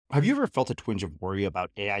Have you ever felt a twinge of worry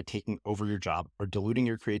about AI taking over your job or diluting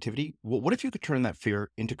your creativity? Well, what if you could turn that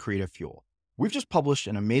fear into creative fuel? We've just published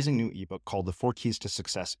an amazing new ebook called The 4 Keys to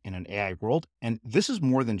Success in an AI World, and this is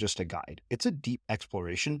more than just a guide. It's a deep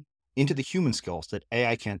exploration into the human skills that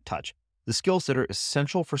AI can't touch, the skills that are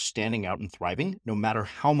essential for standing out and thriving, no matter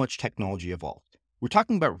how much technology evolves. We're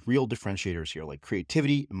talking about real differentiators here, like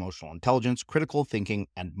creativity, emotional intelligence, critical thinking,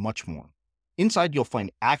 and much more. Inside, you'll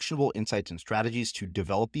find actionable insights and strategies to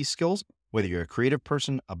develop these skills, whether you're a creative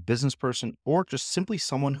person, a business person, or just simply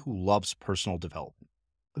someone who loves personal development.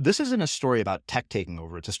 This isn't a story about tech taking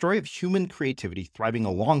over. It's a story of human creativity thriving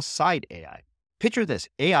alongside AI. Picture this,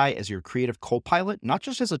 AI as your creative co-pilot, not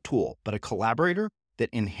just as a tool, but a collaborator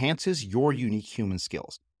that enhances your unique human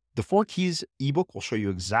skills. The 4 Keys ebook will show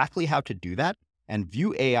you exactly how to do that and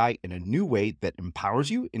view AI in a new way that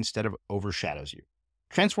empowers you instead of overshadows you.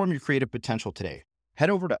 Transform your creative potential today. Head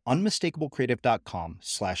over to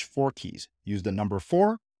unmistakablecreative.com/4keys. Use the number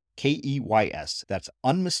 4, KEYS. That's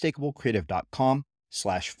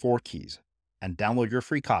unmistakablecreative.com/4keys and download your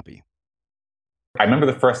free copy. I remember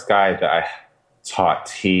the first guy that I taught,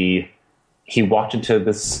 he walked into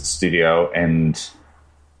this studio and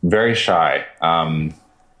very shy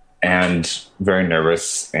and very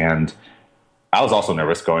nervous. And I was also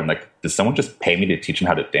nervous going like, did someone just pay me to teach him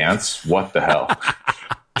how to dance? What the hell?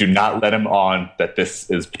 Do not let him on that this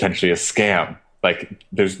is potentially a scam. Like,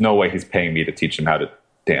 there's no way he's paying me to teach him how to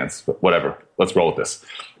dance, but whatever, let's roll with this.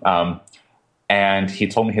 And he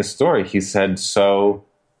told me his story. He said, so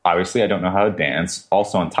obviously I don't know how to dance.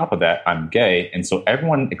 Also on top of that, I'm gay. And so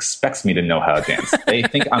everyone expects me to know how to dance. They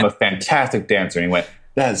think I'm a fantastic dancer. And he went,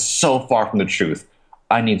 that is so far from the truth.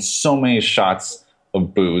 I need so many shots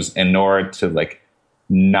of booze in order to like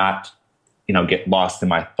not, get lost in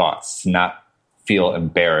my thoughts, to not feel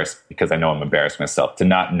embarrassed because I know I'm embarrassed myself, to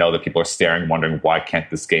not know that people are staring, wondering why can't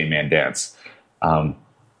this gay man dance?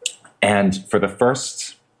 And for the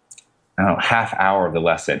first, half hour of the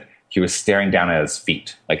lesson, he was staring down at his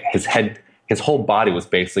feet. Like his whole body was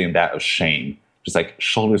basically in that of shame, just like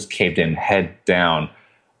shoulders caved in, head down,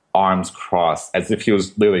 arms crossed, as if he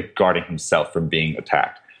was literally guarding himself from being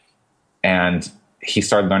attacked. And he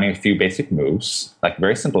started learning a few basic moves, like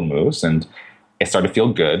very simple moves, and it started to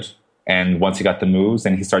feel good. And once he got the moves,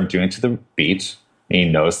 then he started doing it to the beat. And he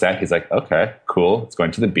noticed that. He's like, okay, cool, it's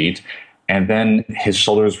going to the beat. And then his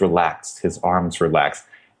shoulders relaxed, his arms relaxed.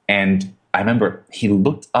 And I remember he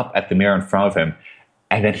looked up at the mirror in front of him,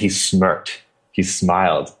 and then he smirked. He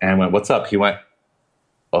smiled and went, what's up? He went,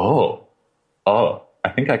 oh, I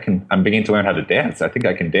think I'm beginning to learn how to dance. I think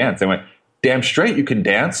I can dance. I went, damn straight you can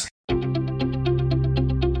dance.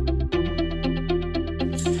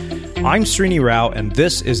 I'm Srini Rao, and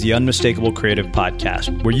this is the Unmistakable Creative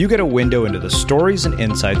Podcast, where you get a window into the stories and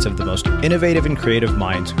insights of the most innovative and creative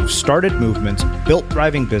minds who've started movements, built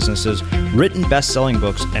thriving businesses, written best-selling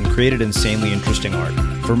books, and created insanely interesting art.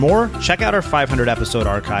 For more, check out our 500-episode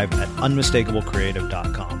archive at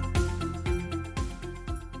unmistakablecreative.com.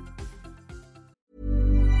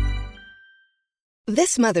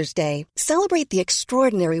 This Mother's Day, celebrate the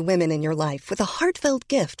extraordinary women in your life with a heartfelt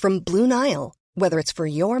gift from Blue Nile. Whether it's for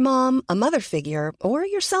your mom, a mother figure, or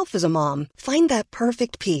yourself as a mom, find that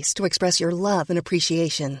perfect piece to express your love and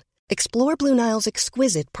appreciation. Explore Blue Nile's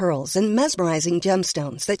exquisite pearls and mesmerizing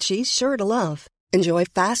gemstones that she's sure to love. Enjoy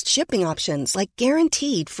fast shipping options like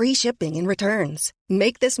guaranteed free shipping and returns.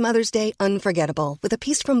 Make this Mother's Day unforgettable with a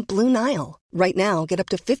piece from Blue Nile. Right now, get up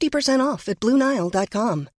to 50% off at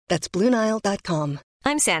BlueNile.com. That's BlueNile.com.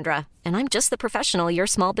 I'm Sandra, and I'm just the professional your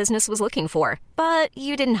small business was looking for. But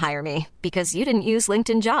you didn't hire me because you didn't use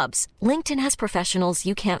LinkedIn Jobs. LinkedIn has professionals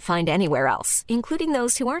you can't find anywhere else, including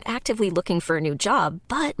those who aren't actively looking for a new job,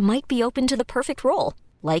 but might be open to the perfect role,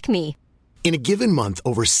 like me. In a given month,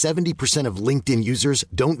 over 70% of LinkedIn users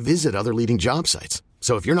don't visit other leading job sites.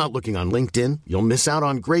 So if you're not looking on LinkedIn, you'll miss out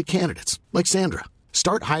on great candidates like Sandra.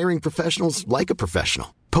 Start hiring professionals like a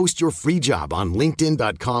professional. Post your free job on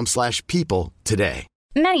linkedin.com/people today.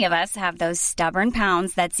 Many of us have those stubborn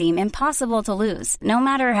pounds that seem impossible to lose, no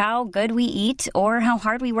matter how good we eat or how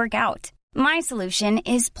hard we work out. My solution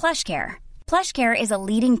is PlushCare. PlushCare is a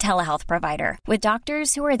leading telehealth provider with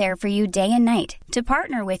doctors who are there for you day and night to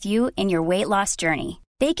partner with you in your weight loss journey.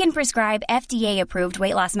 They can prescribe FDA-approved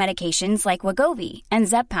weight loss medications like Wegovy and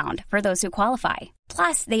Zepbound for those who qualify.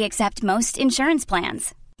 Plus, they accept most insurance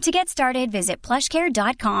plans. To get started, visit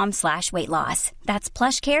plushcare.com/weight loss. That's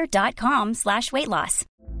plushcare.com/weight loss.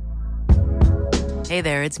 Hey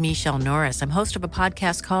there, it's Michelle Norris. I'm host of a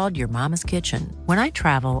podcast called Your Mama's Kitchen. When I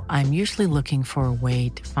travel, I'm usually looking for a way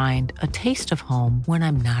to find a taste of home when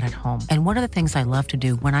I'm not at home. And one of the things I love to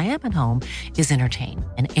do when I am at home is entertain.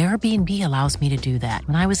 And Airbnb allows me to do that.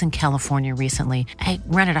 When I was in California recently, I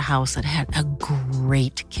rented a house that had a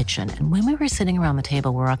great kitchen. And when we were sitting around the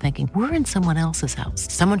table, we're all thinking, we're in someone else's house.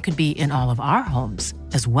 Someone could be in all of our homes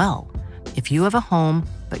as well. If you have a home,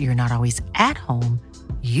 but you're not always at home,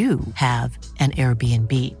 you have an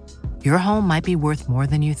Airbnb. Your home might be worth more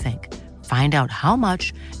than you think. Find out how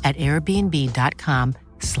much at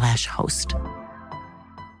airbnb.com/host.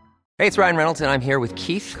 Hey, it's Ryan Reynolds, and I'm here with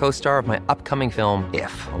Keith, co-star of my upcoming film,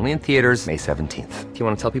 If, only in theaters May 17th. Do you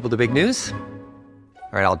want to tell people the big news?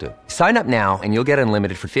 All right, I'll do it. Sign up now and you'll get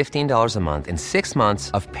unlimited for $15 a month and 6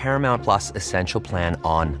 months of Paramount Plus Essential Plan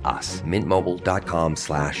on us.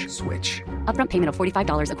 MintMobile.com/switch. Upfront payment of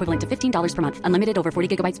 $45 equivalent to $15 per month. Unlimited over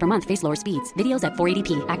 40 gigabytes per month. Face lower speeds. Videos at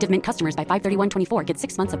 480p. Active Mint customers by 531.24 get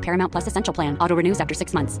 6 months of Paramount Plus Essential Plan. Auto renews after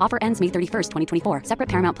 6 months. Offer ends May 31st, 2024. Separate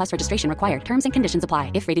Paramount Plus registration required. Terms and conditions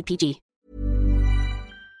apply if rated PG.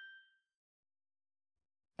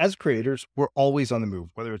 As creators, we're always on the move.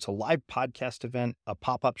 Whether it's a live podcast event, a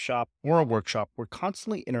pop-up shop, or a workshop, we're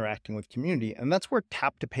constantly interacting with community, and that's where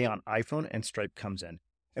Tap to Pay on iPhone and Stripe comes in.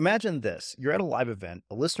 Imagine this. You're at a live event,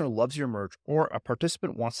 a listener loves your merch, or a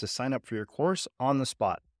participant wants to sign up for your course on the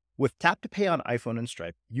spot. With Tap to Pay on iPhone and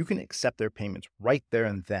Stripe, you can accept their payments right there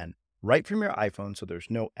and then, right from your iPhone, so there's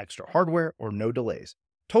no extra hardware or no delays.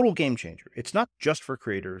 Total game changer. It's not just for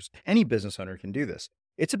creators. Any business owner can do this.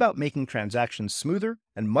 It's about making transactions smoother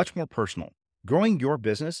and much more personal, growing your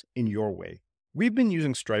business in your way. We've been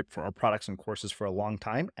using Stripe for our products and courses for a long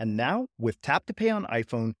time, and now with Tap to Pay on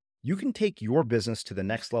iPhone, you can take your business to the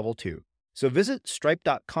next level too. So visit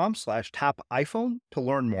stripe.com/tapiphone to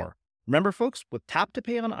learn more. Remember, folks, with Tap to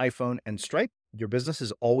Pay on iPhone and Stripe, your business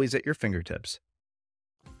is always at your fingertips.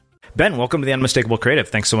 Ben, welcome to the Unmistakable Creative.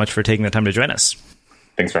 Thanks so much for taking the time to join us.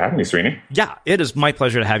 Thanks for having me, Srini. Yeah, it is my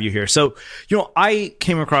pleasure to have you here. So, I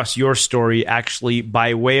came across your story actually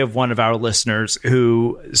by way of one of our listeners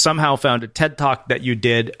who somehow found a TED Talk that you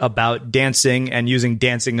did about dancing and using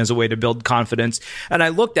dancing as a way to build confidence. And I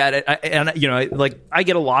looked at it and, I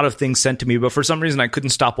get a lot of things sent to me, but for some reason I couldn't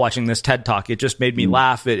stop watching this TED Talk. It just made me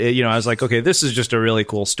laugh. I was like, okay, this is just a really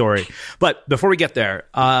cool story. But before we get there,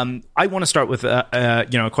 I want to start with,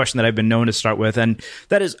 a question that I've been known to start with, and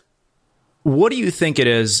that is, what do you think it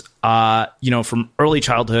is, from early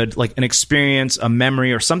childhood, like an experience, a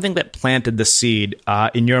memory, or something that planted the seed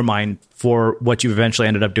in your mind for what you eventually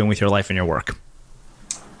ended up doing with your life and your work?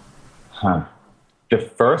 The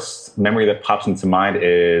first memory that pops into mind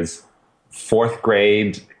is 4th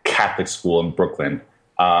grade Catholic school in Brooklyn.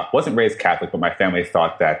 Wasn't raised Catholic, but my family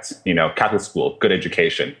thought that, Catholic school, good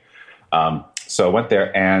education. So I went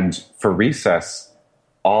there, and for recess,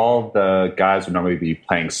 all the guys would normally be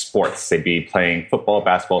playing sports. They'd be playing football,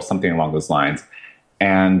 basketball, something along those lines.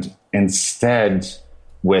 And instead,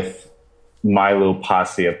 with my little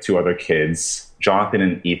posse of 2 other kids, Jonathan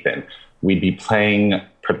and Ethan, we'd be playing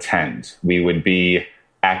pretend. We would be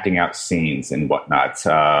acting out scenes and whatnot.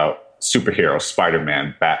 Superheroes,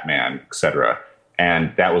 Spider-Man, Batman, etc.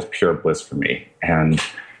 And that was pure bliss for me. And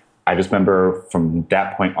I just remember from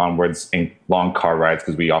that point onwards in long car rides,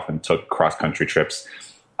 because we often took cross-country trips,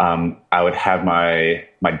 I would have my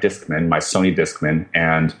Discman, my Sony Discman,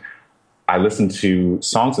 and I listened to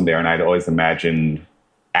songs in there, and I'd always imagine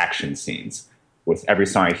action scenes. With every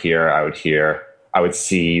song I would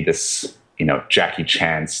see this, Jackie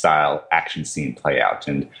Chan style action scene play out,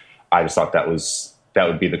 and I just thought that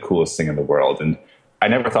would be the coolest thing in the world. And I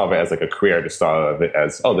never thought of it as like a career. I just thought of it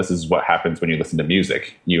as, this is what happens when you listen to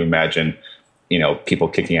music. You imagine, people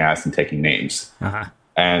kicking ass and taking names. Uh-huh.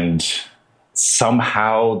 And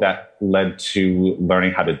somehow that led to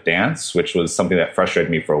learning how to dance, which was something that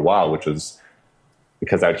frustrated me for a while, which was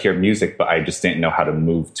because I would hear music, but I just didn't know how to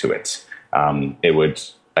move to it. It would,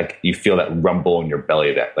 you feel that rumble in your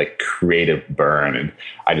belly, that creative burn, and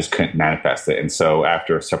I just couldn't manifest it. And so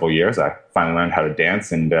after several years, I finally learned how to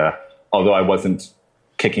dance. And although I wasn't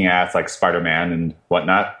kicking ass like Spider-Man and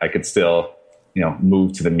whatnot, I could still,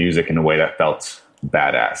 move to the music in a way that felt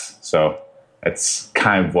badass. So it's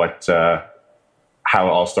kind of what, how it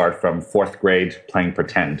all started, from 4th grade playing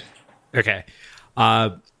pretend. Okay.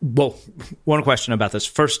 Well, one question about this.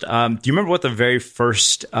 First, do you remember what the very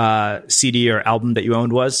first CD or album that you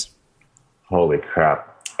owned was? Holy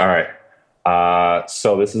crap. All right.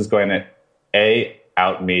 So this is going to A,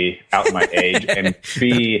 out my age, and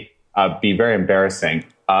B, be very embarrassing.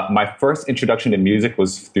 My first introduction to music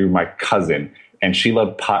was through my cousin. and she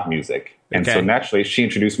loved pop music. And so naturally, she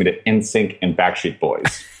introduced me to NSYNC and Backstreet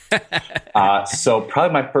Boys. So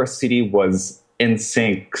probably my first CD was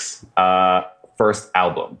NSYNC's first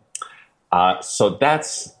album. So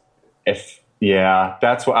that's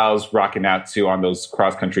what I was rocking out to on those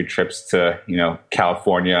cross-country trips to,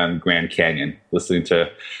 California and Grand Canyon, listening to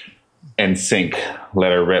NSYNC,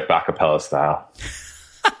 Let Her Rip, a cappella style.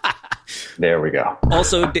 There we go.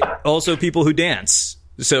 Also people who dance.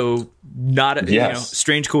 So not a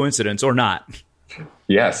strange coincidence or not.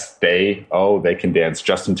 Yes, they can dance.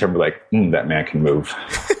 Justin Timberlake, that man can move.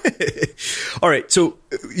 All right, so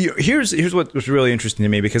here's what was really interesting to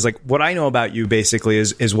me, because like what I know about you basically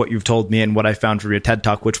is what you've told me and what I found from your TED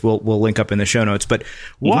Talk, which we'll link up in the show notes. But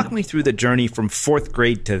walk me through the journey from fourth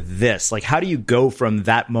grade to this. Like, how do you go from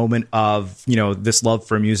that moment of this love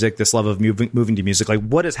for music, this love of moving to music? Like,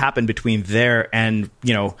 what has happened between there and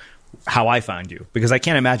how I found you? Because I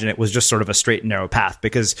can't imagine it was just sort of a straight and narrow path,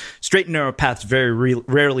 because straight and narrow paths very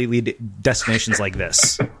rarely lead destinations like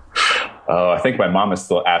this. I think my mom is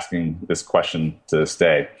still asking this question to this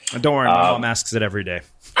day. Don't worry, my mom asks it every day.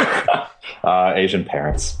 Asian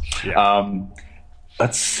parents. Yeah.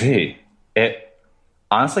 Let's see.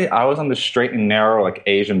 Honestly, I was on the straight and narrow, like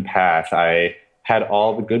Asian path. I had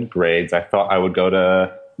all the good grades. I thought I would go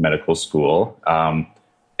to medical school.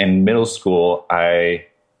 In middle school,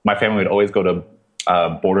 my family would always go to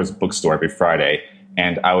Borders bookstore every Friday,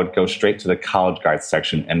 and I would go straight to the college guide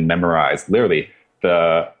section and memorize literally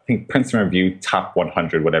I think Princeton Review top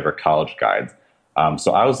 100 whatever college guides.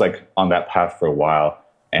 So I was like on that path for a while,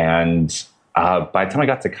 and by the time I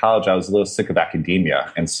got to college, I was a little sick of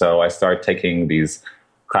academia, and so I started taking these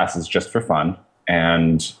classes just for fun.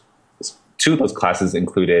 And two of those classes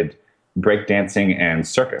included breakdancing and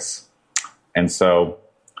circus, and so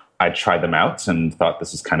I tried them out and thought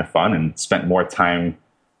this was kind of fun, and spent more time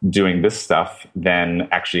doing this stuff than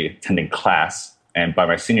actually attending class. And by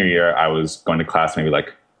my senior year, I was going to class maybe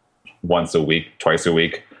like once a week, twice a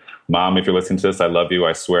week. Mom, if you're listening to this, I love you.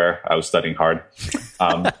 I swear I was studying hard.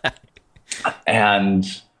 And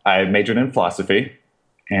I majored in philosophy.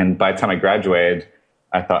 And by the time I graduated,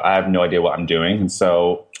 I thought, I have no idea what I'm doing. And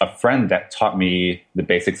so a friend that taught me the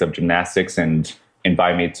basics of gymnastics and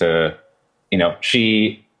invited me to,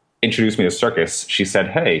 she introduced me to circus. She said,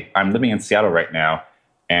 hey, I'm living in Seattle right now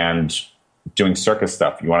and doing circus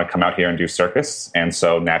stuff. You want to come out here and do circus? And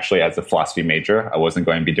so naturally, as a philosophy major, I wasn't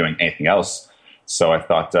going to be doing anything else. So I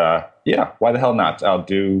thought, why the hell not? I'll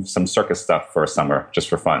do some circus stuff for a summer just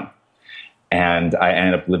for fun. And I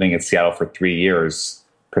ended up living in Seattle for 3 years,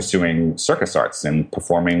 pursuing circus arts and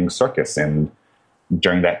performing circus. And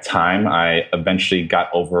during that time, I eventually got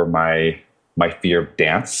over my fear of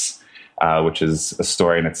dance, which is a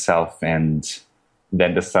story in itself, and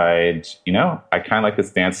then decide, I kind of like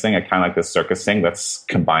this dance thing. I kind of like this circus thing. Let's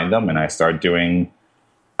combine them. And I started doing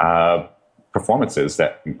performances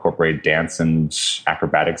that incorporate dance and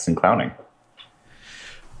acrobatics and clowning.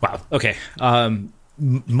 Wow. Okay.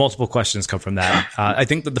 Multiple questions come from that. I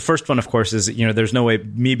think that the first one, of course, is, there's no way,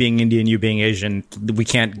 me being Indian, you being Asian, we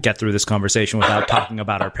can't get through this conversation without talking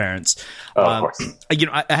about our parents. Of course.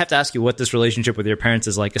 I have to ask you what this relationship with your parents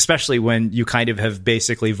is like, especially when you kind of have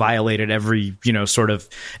basically violated every, sort of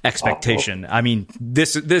expectation. I mean,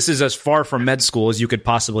 this is as far from med school as you could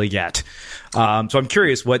possibly get. So I'm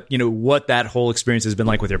curious what that whole experience has been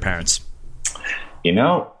like with your parents.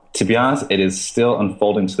 To be honest, it is still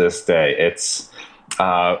unfolding to this day. It's,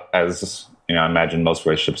 as I imagine most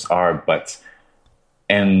relationships are, but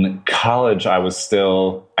in college, I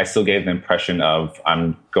still gave the impression of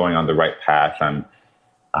I'm going on the right path.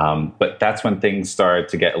 But that's when things started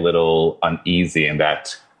to get a little uneasy, and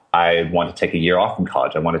that I wanted to take a year off from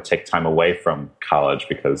college. I wanted to take time away from college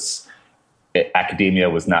because academia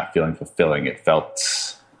was not feeling fulfilling. It felt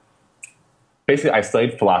basically, I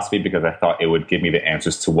studied philosophy because I thought it would give me the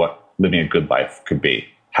answers to what living a good life could be,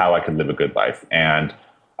 how I could live a good life. And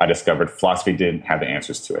I discovered philosophy didn't have the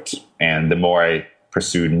answers to it. And the more I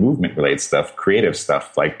pursued movement-related stuff, creative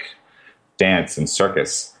stuff like dance and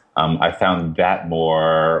circus, I found that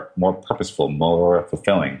more purposeful, more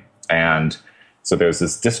fulfilling. And so there's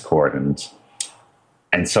this discord.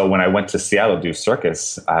 And so when I went to Seattle to do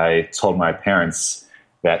circus, I told my parents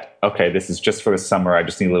that, okay, this is just for the summer. I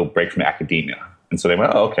just need a little break from academia. And so they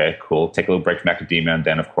went, oh, okay, cool. Take a little break from academia. And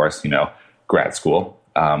then, of course, grad school.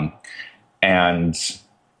 And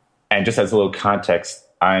just as a little context,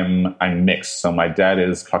 I'm mixed. So my dad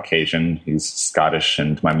is Caucasian, he's Scottish,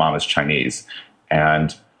 and my mom is Chinese.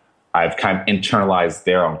 And I've kind of internalized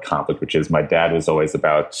their own conflict, which is my dad was always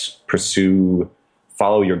about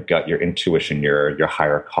follow your gut, your intuition, your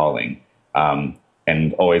higher calling.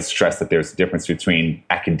 and always stress that there's a difference between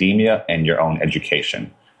academia and your own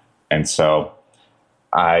education. And so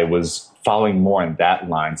I was following more in that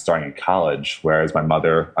line starting in college, whereas my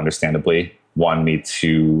mother, understandably, wanted me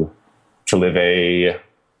to live a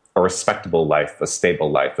respectable life, a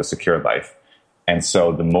stable life, a secure life. And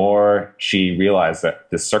so the more she realized that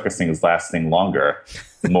this circus thing is lasting longer,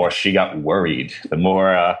 the more she got worried, the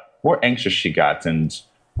more anxious she got. And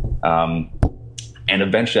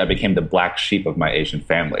eventually I became the black sheep of my Asian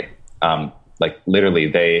family. Like literally,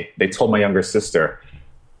 they told my younger sister,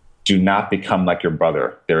 do not become like your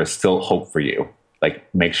brother. There is still hope for you. Like,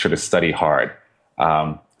 make sure to study hard.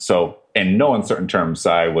 So in no uncertain terms,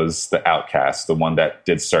 I was the outcast, the one that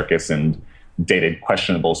did circus and dated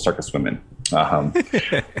questionable circus women.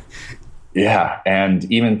 Yeah. And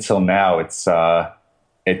even till now, it's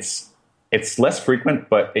less frequent,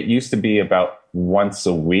 but it used to be about once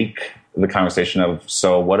a week, the conversation of,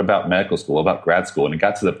 so what about medical school, about grad school? And it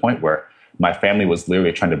got to the point where my family was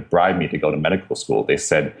literally trying to bribe me to go to medical school. They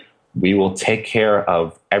said, we will take care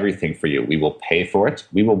of everything for you. We will pay for it.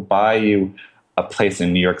 We will buy you a place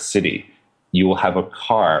in New York City. You will have a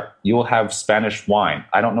car. You will have Spanish wine.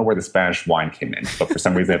 I don't know where the Spanish wine came in, but for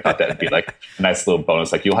some reason I thought that would be like a nice little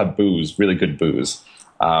bonus. Like, you'll have booze, really good booze.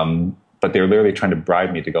 But they were literally trying to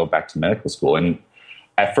bribe me to go back to medical school. And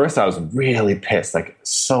at first I was really pissed, like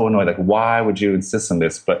so annoyed. Like, why would you insist on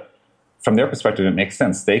this? But from their perspective, it makes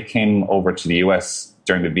sense. They came over to the U.S.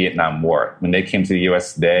 during the Vietnam War. When they came to the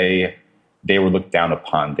U.S., they were looked down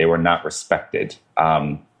upon. They were not respected.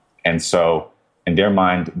 And so in their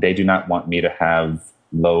mind, they do not want me to have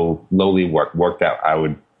lowly work that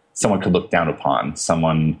someone could look down upon,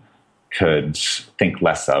 someone could think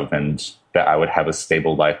less of, and that I would have a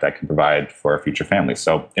stable life that can provide for a future family.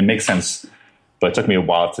 So it makes sense, but it took me a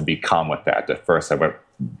while to be calm with that. At first I went,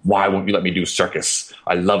 why won't you let me do circus?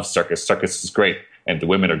 I love circus. Circus is great. And the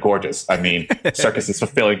women are gorgeous. I mean, circus is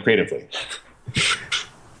fulfilling creatively.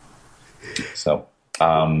 So,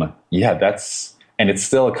 yeah, and it's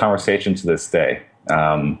still a conversation to this day,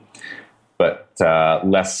 but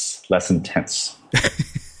less intense.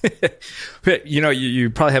 You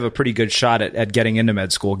probably have a pretty good shot at getting into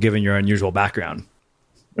med school, given your unusual background.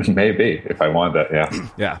 Maybe, if I wanted that,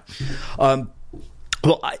 yeah. Yeah.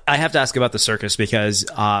 Well, I have to ask about the circus because,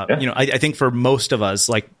 I think for most of us,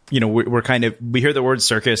 like, we hear the word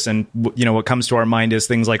circus and, what comes to our mind is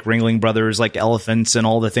things like Ringling Brothers, like elephants and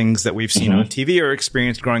all the things that we've seen on TV or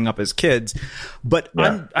experienced growing up as kids. But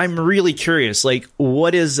yeah. I'm really curious, like,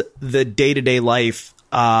 what is the day-to-day life,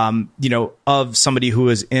 of somebody who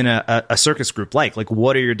is in a circus group like? Like,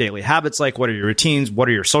 what are your daily habits like? What are your routines? What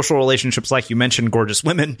are your social relationships like? You mentioned gorgeous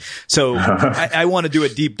women. So I want to do a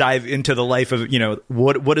deep dive into the life of,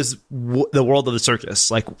 what is the world of the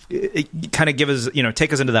circus? Like, kind of give us,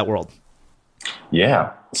 take us into that world.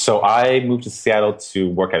 Yeah. So I moved to Seattle to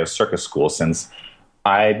work at a circus school since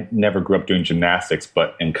I never grew up doing gymnastics,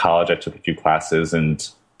 but in college I took a few classes and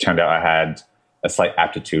turned out I had a slight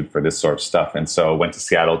aptitude for this sort of stuff. And so went to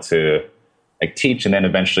Seattle to teach and then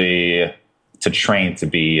eventually to train to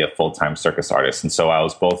be a full-time circus artist. And so I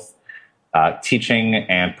was both teaching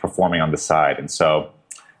and performing on the side. And so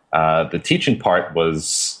the teaching part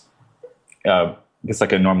was it's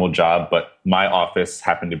like a normal job, but my office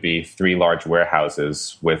happened to be 3 large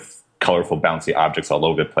warehouses with colorful, bouncy objects all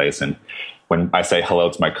over the place. And when I say hello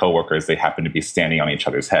to my coworkers, they happen to be standing on each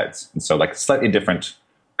other's heads. And so like slightly different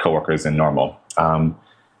coworkers than normal.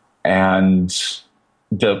 And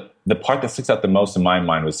the part that sticks out the most in my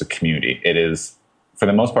mind was the community. It is, for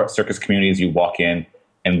the most part, circus communities, you walk in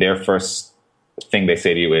and their first thing they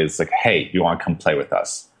say to you is like, hey, you want to come play with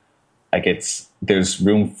us? Like there's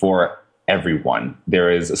room for everyone.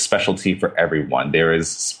 There is a specialty for everyone. There is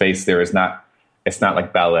space. It's not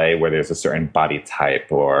like ballet where there's a certain body type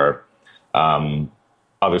or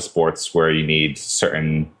other sports where you need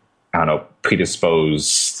certain,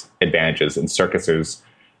 predisposed advantages. In circuses,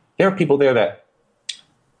 there are people there that,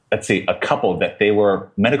 let's see, a couple that they were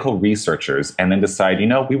medical researchers and then decide,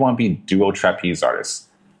 we want to be duo trapeze artists.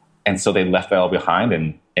 And so they left that all behind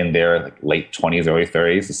and in their late 20s, early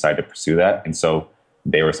 30s decided to pursue that. And so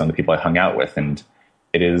they were some of the people I hung out with. And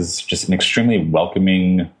it is just an extremely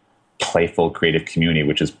welcoming, playful, creative community,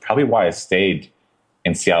 which is probably why I stayed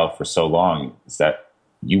in Seattle for so long, is that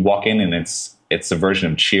you walk in and it's a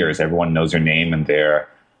version of Cheers. Everyone knows your name and they're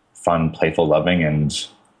fun, playful, loving. And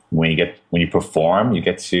when you perform, you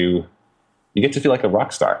get to feel like a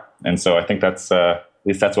rock star. And so I think that's, at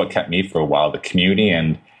least that's what kept me for a while, the community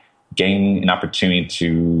and getting an opportunity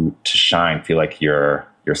to shine, feel like you're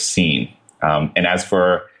seen. And as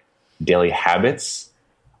for daily habits,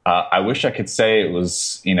 I wish I could say it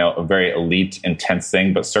was, a very elite, intense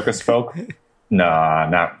thing, but circus folk, nah,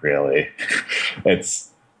 not really. It's,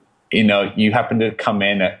 you happen to come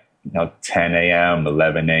in at, 10 a.m.,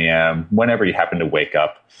 11 a.m., whenever you happen to wake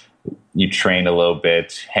up, you train a little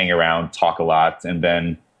bit, hang around, talk a lot. And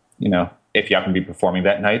then, if you happen to be performing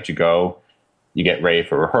that night, you go, you get ready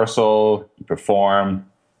for rehearsal, you perform.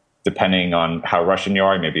 Depending on how Russian you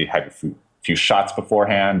are, maybe have a few shots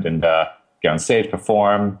beforehand and get on stage,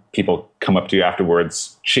 perform. People come up to you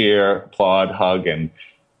afterwards, cheer, applaud, hug, and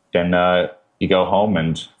then you go home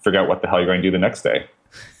and figure out what the hell you're going to do the next day.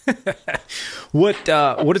 What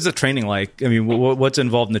is the training like? I mean, what's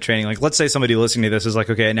involved in the training? Like, let's say somebody listening to this is like,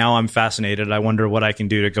 okay, now I'm fascinated. I wonder what I can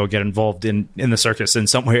do to go get involved in the circus in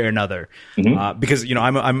some way or another. Mm-hmm. Because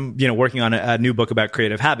I'm working on a new book about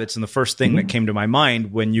creative habits, and the first thing that came to my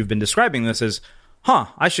mind when you've been describing this is,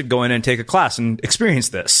 I should go in and take a class and experience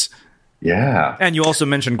this. Yeah. And you also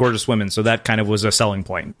mentioned gorgeous women, so that kind of was a selling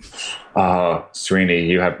point. Srini,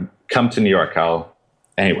 you have come to New York.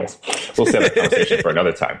 Anyways, we'll set that conversation for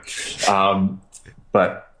another time.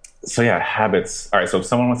 Habits. All right, so if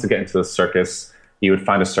someone wants to get into the circus, you would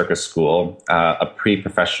find a circus school, a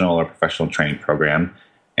pre-professional or professional training program.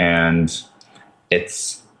 And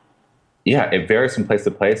it varies from place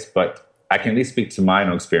to place, but I can at least speak to my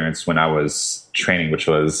own experience when I was training, which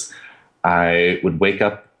was I would wake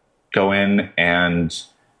up, go in, and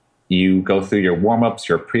you go through your warm-ups,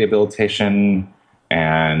 your prehabilitation,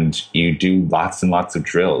 and you do lots and lots of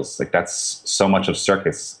drills. Like, that's so much of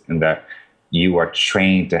circus, in that you are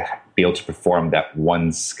trained to be able to perform that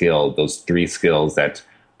one skill, those 3 skills that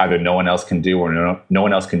either no one else can do or no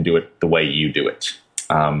one else can do it the way you do it.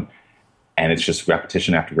 And it's just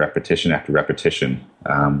repetition after repetition after repetition.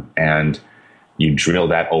 And you drill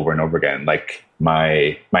that over and over again. Like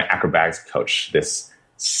my acrobatics coach, this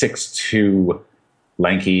 6'2",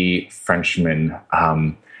 lanky Frenchman,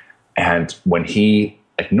 and when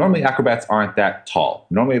normally acrobats aren't that tall.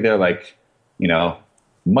 Normally they're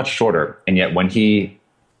much shorter. And yet when he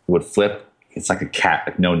would flip, it's like a cat,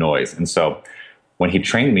 like no noise. And so when he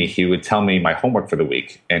trained me, he would tell me my homework for the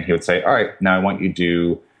week. And he would say, all right, now I want you to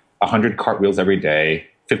do 100 cartwheels every day,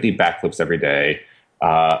 50 backflips every day,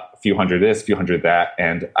 a few hundred this, a few hundred that.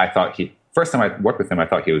 And I thought first time I worked with him, I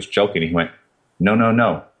thought he was joking. He went,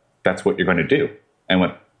 no, that's what you're going to do. And I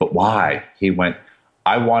went, but why? He went,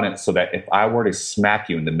 I want it so that if I were to smack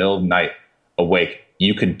you in the middle of the night awake,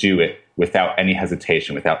 you could do it without any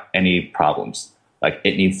hesitation, without any problems. Like,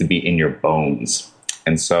 it needs to be in your bones.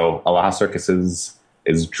 And so a lot of circuses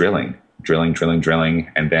is drilling.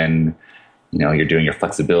 And then, you're doing your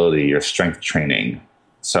flexibility, your strength training.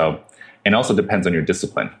 So, and also depends on your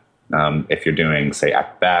discipline. If you're doing, say,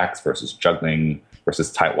 acrobatics versus juggling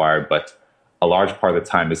versus tight wire, but a large part of the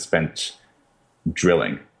time is spent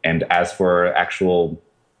drilling. And as for actual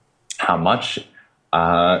how much,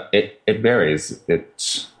 it varies.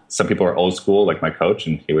 Some people are old school, like my coach,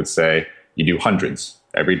 and he would say you do hundreds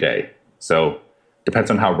every day. So depends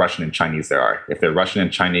on how Russian and Chinese they are. If they're Russian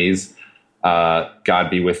and Chinese, God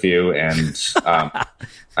be with you, and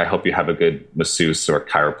I hope you have a good masseuse or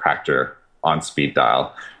chiropractor on speed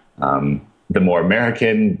dial. The more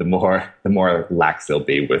American, the more lax they'll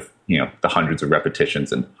be with the hundreds of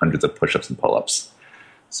repetitions and hundreds of push-ups and pull-ups.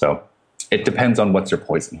 So it depends on what's your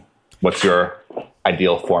poison. What's your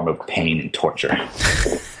ideal form of pain and torture?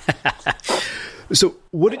 So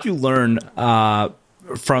what did you learn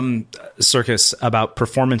from circus about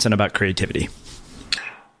performance and about creativity?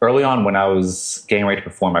 Early on, when I was getting ready to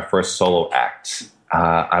perform my first solo act,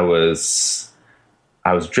 I was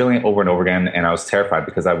drilling it over and over again, and I was terrified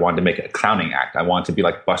because I wanted to make it a clowning act. I wanted to be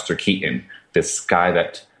like Buster Keaton, this guy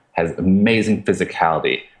that has amazing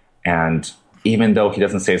physicality, and even though he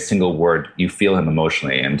doesn't say a single word, you feel him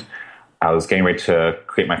emotionally. And I was getting ready to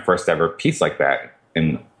create my first ever piece like that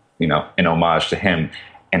in homage to him.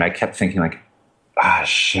 And I kept thinking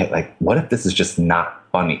shit, what if this is just not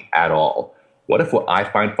funny at all? What if what I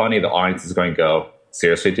find funny, the audience is going to go,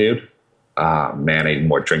 seriously, dude? Man, I need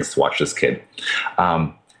more drinks to watch this kid.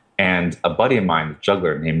 And a buddy of mine, a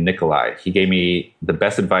juggler named Nikolai, he gave me the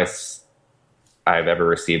best advice I've ever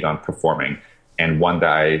received on performing, and one that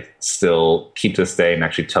I still keep to this day and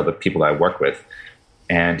actually tell the people that I work with.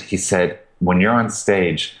 And he said, when you're on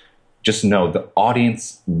stage, just know the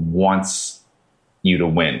audience wants you to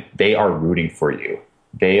win. They are rooting for you.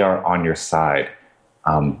 They are on your side.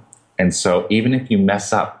 And so even if you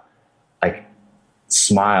mess up,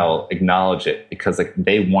 smile, acknowledge it, because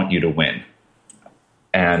they want you to win.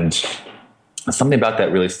 And something about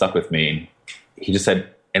that really stuck with me. He just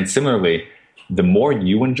said, and similarly, the more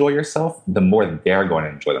you enjoy yourself, the more they're going to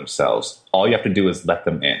enjoy themselves. All you have to do is let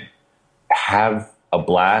them in. Have a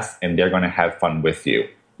blast, and they're going to have fun with you.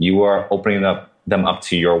 You are opening them up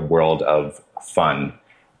to your world of fun,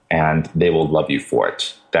 and they will love you for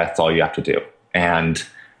it. That's all you have to do. And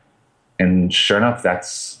sure enough,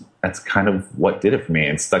 that's kind of what did it for me,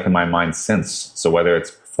 and stuck in my mind since. So whether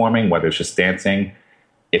it's performing, whether it's just dancing,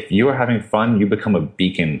 if you are having fun, you become a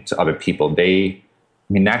beacon to other people.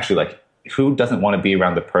 Naturally, like, who doesn't want to be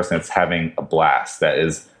around the person that's having a blast, that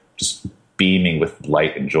is just beaming with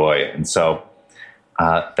light and joy? And so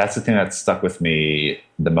that's the thing that stuck with me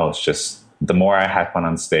the most. Just the more I have fun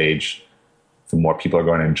on stage, the more people are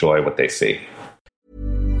going to enjoy what they see.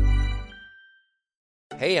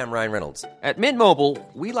 Hey, I'm Ryan Reynolds. At Mint Mobile,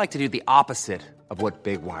 we like to do the opposite of what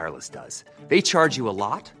Big Wireless does. They charge you a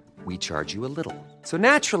lot. We charge you a little. So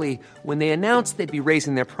naturally, when they announced they'd be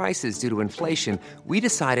raising their prices due to inflation, we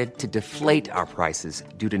decided to deflate our prices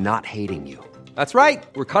due to not hating you. That's right.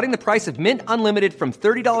 We're cutting the price of Mint Unlimited from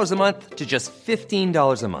 $30 a month to just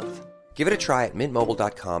 $15 a month. Give it a try at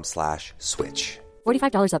mintmobile.com/switch.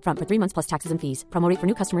 $45 up front for 3 months plus taxes and fees. Promo rate for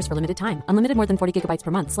new customers for limited time. Unlimited more than 40 gigabytes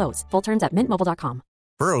per month slows. Full terms at mintmobile.com.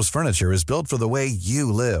 Burrow's furniture is built for the way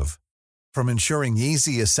you live. From ensuring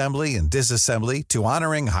easy assembly and disassembly to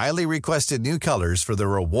honoring highly requested new colors for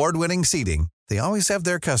their award-winning seating, they always have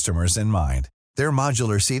their customers in mind. Their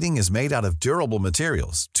modular seating is made out of durable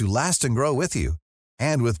materials to last and grow with you.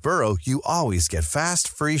 And with Burrow, you always get fast,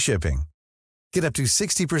 free shipping. Get up to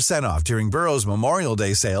 60% off during Burrow's Memorial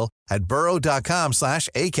Day sale at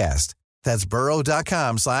burrow.com/ACAST. That's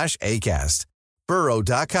burrow.com/ACAST.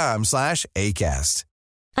 burrow.com/ACAST.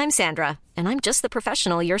 I'm Sandra, and I'm just the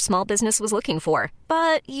professional your small business was looking for.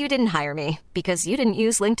 But you didn't hire me because you didn't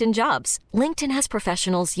use LinkedIn Jobs. LinkedIn has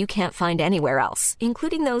professionals you can't find anywhere else,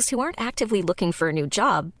 including those who aren't actively looking for a new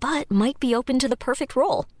job, but might be open to the perfect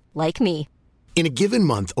role, like me. In a given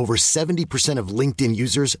month, over 70% of LinkedIn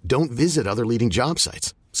users don't visit other leading job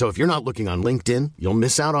sites. So if you're not looking on LinkedIn, you'll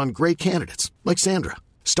miss out on great candidates like Sandra.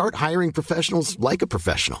 Start hiring professionals like a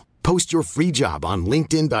professional. Post your free job on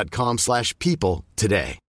linkedin.com/people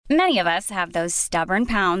today. Many of us have those stubborn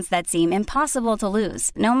pounds that seem impossible to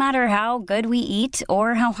lose, no matter how good we eat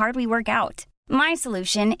or how hard we work out. My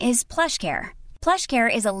solution is PlushCare.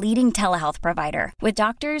 PlushCare is a leading telehealth provider with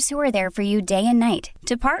doctors who are there for you day and night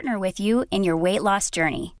to partner with you in your weight loss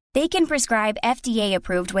journey. They can prescribe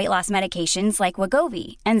FDA-approved weight loss medications like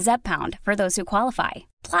Wegovy and Zepbound for those who qualify.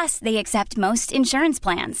 Plus, they accept most insurance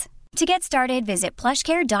plans. To get started, visit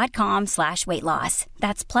plushcare.com/weightloss.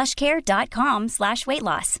 That's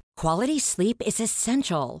plushcare.com/weightloss. Quality sleep is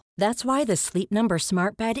essential. That's why the Sleep Number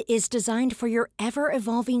Smart Bed is designed for your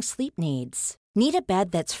ever-evolving sleep needs. Need a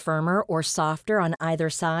bed that's firmer or softer on either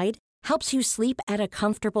side? Helps you sleep at a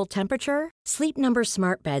comfortable temperature? Sleep Number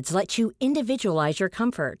Smart Beds let you individualize your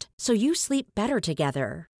comfort, so you sleep better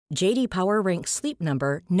together. J.D. Power ranks Sleep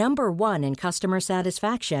Number #1 in customer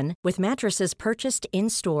satisfaction with mattresses purchased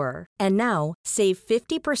in-store. And now, save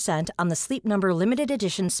 50% on the Sleep Number Limited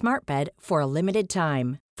Edition Smart Bed for a limited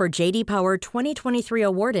time. For J.D. Power 2023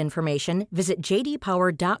 award information, visit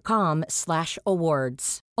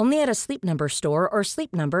jdpower.com/awards. Only at a Sleep Number store or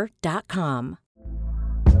sleepnumber.com.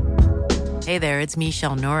 Hey there, it's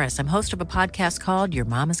Michelle Norris. I'm host of a podcast called Your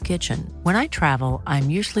Mama's Kitchen. When I travel, I'm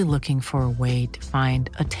usually looking for a way to find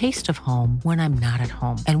a taste of home when I'm not at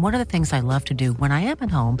home. And one of the things I love to do when I am at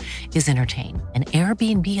home is entertain. And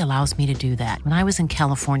Airbnb allows me to do that. When I was in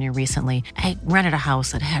California recently, I rented a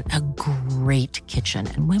house that had a great kitchen.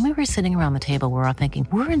 And when we were sitting around the table, we were all thinking,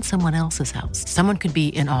 we're in someone else's house. Someone could be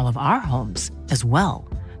in all of our homes as well.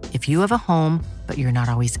 If you have a home, but you're not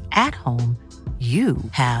always at home, you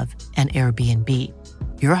have an Airbnb.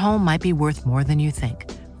 Your home might be worth more than you think.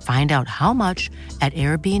 Find out how much at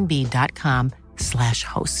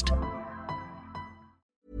airbnb.com/host.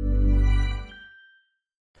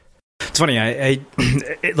 It's funny. I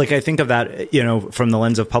think of that, from the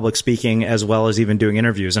lens of public speaking as well as even doing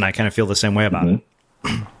interviews, and I kind of feel the same way about it.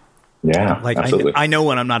 Yeah, absolutely. I know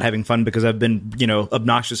when I'm not having fun because I've been,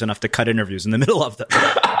 obnoxious enough to cut interviews in the middle of them.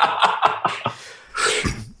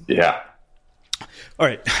 Yeah. All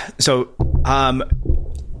right. So I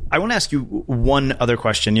want to ask you one other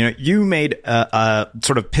question. You made a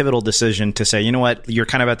sort of pivotal decision to say, you know what, you're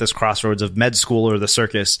kind of at this crossroads of med school or the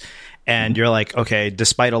circus. And you're like, okay,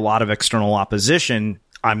 despite a lot of external opposition,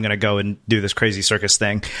 I'm going to go and do this crazy circus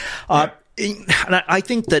thing. And I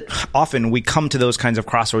think that often we come to those kinds of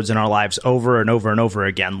crossroads in our lives over and over and over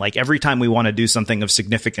again. Like every time we want to do something of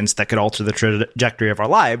significance that could alter the trajectory of our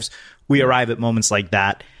lives, we arrive at moments like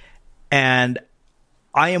that. And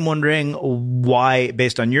I am wondering why,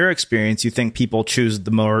 based on your experience, you think people choose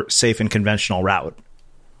the more safe and conventional route.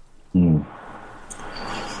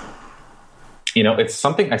 It's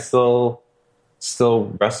something I still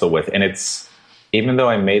wrestle with. And it's, even though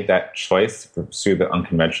I made that choice to pursue the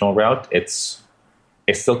unconventional route, it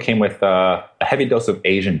still came with a heavy dose of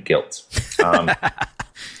Asian guilt,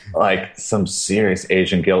 like some serious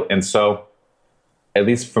Asian guilt. And so, at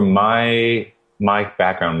least from my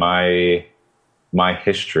background, my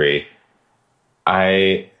history,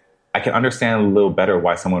 I can understand a little better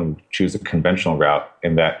why someone would choose a conventional route.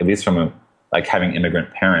 In that, at least from having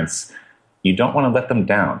immigrant parents, you don't want to let them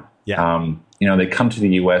down. Yeah. They come to the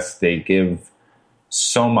U.S., they give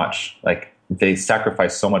so much, they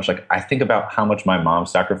sacrifice so much. I think about how much my mom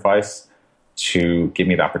sacrificed to give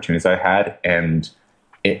me the opportunities I had, and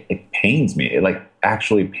it pains me. It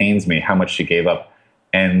actually pains me how much she gave up.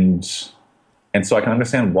 And so I can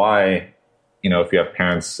understand why, if you have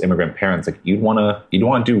parents, immigrant parents, you'd want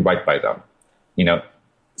to do right by them,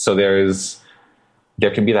 so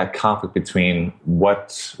there can be that conflict between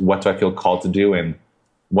what do I feel called to do and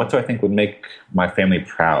what do I think would make my family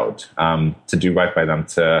proud, to do right by them,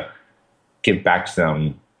 to give back to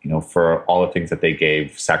them, for all the things that they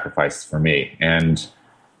gave, sacrificed for me. And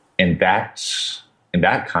in that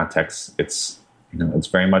context, it's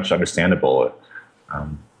very much understandable.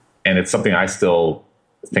 And it's something I still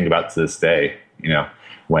think about to this day,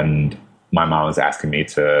 when my mom was asking me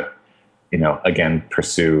to, again,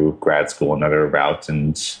 pursue grad school, another route.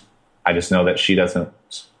 And I just know that she doesn't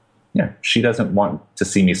want to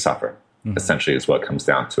see me suffer, essentially, is what comes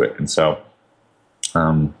down to it. And so,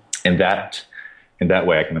 in that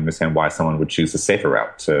way, I can understand why someone would choose the safer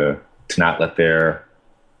route, to not let their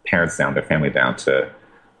parents down, their family down, to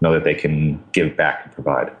know that they can give back and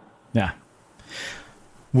provide. Yeah.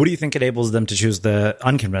 What do you think enables them to choose the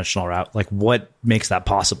unconventional route? What makes that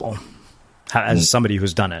possible, as somebody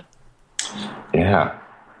who's done it? Yeah.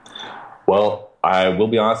 Well, I will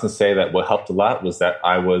be honest and say that what helped a lot was that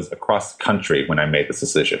I was across the country when I made this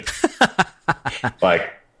decision.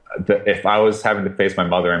 If I was having to face my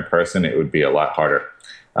mother in person, it would be a lot harder.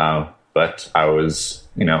 But I was,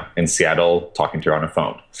 in Seattle talking to her on the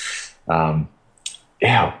phone. I'm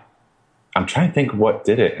trying to think what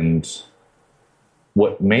did it. And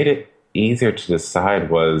what made it easier to decide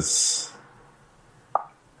was,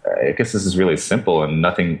 I guess this is really simple and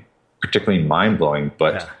nothing particularly mind-blowing,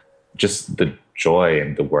 but just the joy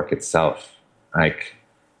and the work itself.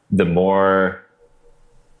 The more,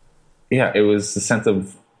 it was the sense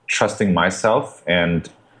of trusting myself and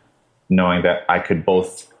knowing that I could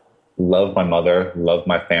both love my mother, love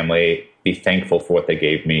my family, be thankful for what they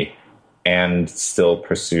gave me, and still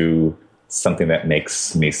pursue something that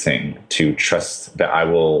makes me sing, to trust that I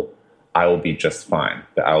will be just fine,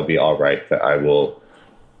 that I will be all right, that I will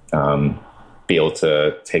be able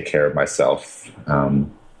to take care of myself.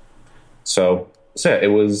 So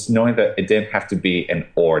it was knowing that it didn't have to be an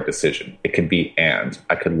or decision. It could be and.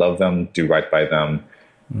 I could love them, do right by them,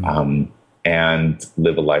 and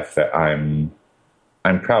live a life that I'm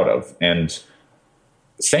proud of. And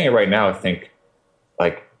saying it right now, I think,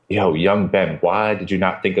 young Ben, why did you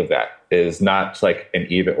not think of that? Is not an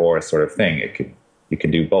either or sort of thing. You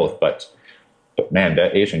can do both, but man,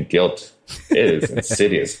 that Asian guilt is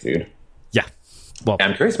insidious, dude. Yeah. Well,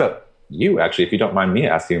 and I'm curious about you, actually, if you don't mind me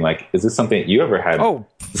asking, is this something that you ever had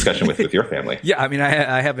discussion with your family? Yeah, I mean,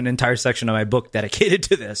 I have an entire section of my book dedicated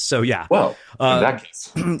to this. So yeah. Well, in that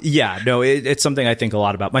case. Yeah, no, it's something I think a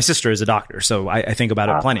lot about. My sister is a doctor, so I think about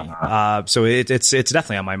it plenty. So it's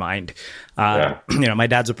definitely on my mind. My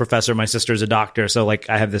dad's a professor, my sister's a doctor. So I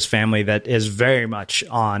have this family that is very much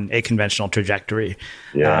on a conventional trajectory.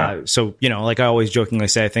 Yeah. So, I always jokingly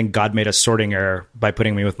say, I think God made a sorting error by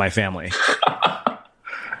putting me with my family.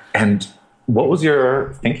 And what was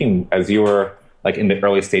your thinking as you were in the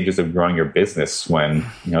early stages of growing your business, when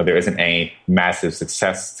there isn't any massive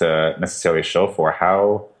success to necessarily show for?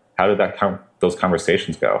 How did those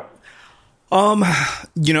conversations go? I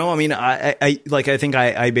think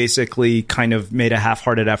I basically kind of made a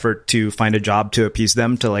half-hearted effort to find a job to appease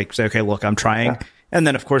them, to say, okay, look, I'm trying. Yeah. And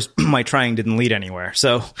then, of course, my trying didn't lead anywhere.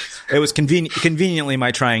 So it was conveniently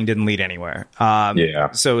my trying didn't lead anywhere.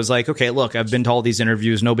 So it was okay, look, I've been to all these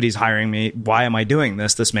interviews. Nobody's hiring me. Why am I doing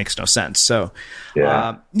this? This makes no sense. So, it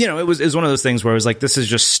was one of those things where I was this is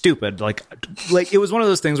just stupid. It was one of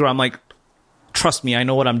those things where I'm trust me, I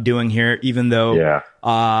know what I'm doing here, even though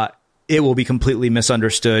it will be completely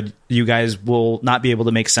misunderstood. You guys will not be able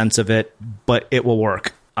to make sense of it, but it will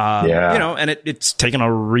work. And it's taken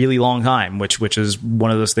a really long time, which is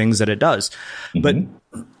one of those things that it does. But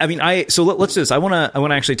I mean, let's do this. I want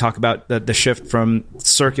to actually talk about the shift from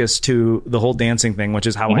circus to the whole dancing thing, which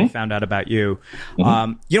is how I found out about you.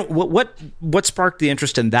 What sparked the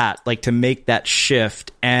interest in that, like to make that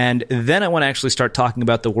shift? And then I want to actually start talking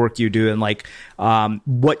about the work you do and like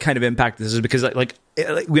what kind of impact this is, because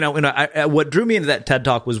what drew me into that TED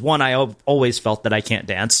Talk was, one, I always felt that I can't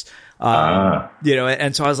dance.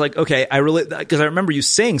 And so I was like, okay, because I remember you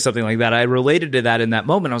saying something like that. I related to that in that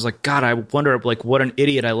moment. I was like, God, I wonder like what an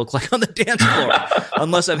idiot I look like on the dance floor,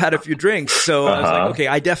 unless I've had a few drinks. So I was like, okay,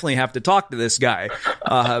 I definitely have to talk to this guy.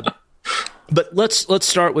 But let's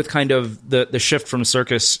start with kind of the shift from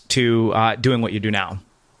circus to doing what you do now.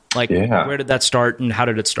 Like, where did that start and how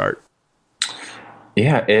did it start?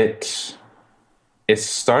 Yeah, it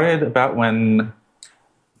started about when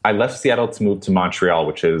I left Seattle to move to Montreal,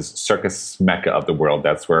 which is circus mecca of the world.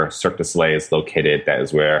 That's where Cirque du Soleil is located. That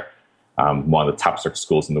is where one of the top circus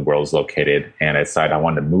schools in the world is located. And I decided I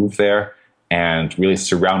wanted to move there and really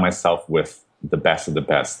surround myself with the best of the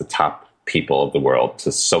best, the top people of the world,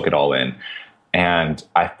 to soak it all in. And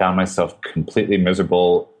I found myself completely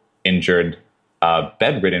miserable, injured,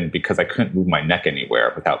 bedridden, because I couldn't move my neck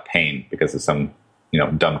anywhere without pain because of some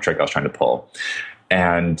dumb trick I was trying to pull.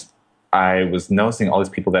 And I was noticing all these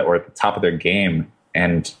people that were at the top of their game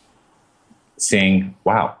and seeing,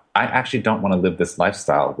 wow, I actually don't want to live this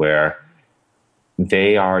lifestyle where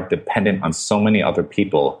they are dependent on so many other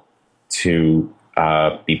people to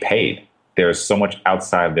be paid. There's so much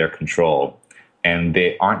outside of their control, and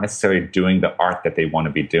they aren't necessarily doing the art that they want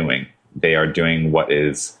to be doing. They are doing what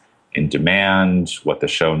is in demand, what the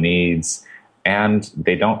show needs, and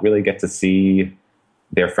they don't really get to see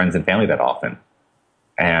their friends and family that often.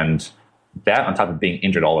 And that, on top of being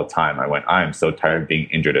injured all the time, I am so tired of being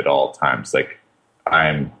injured at all times. Like,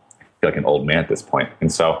 I feel like an old man at this point.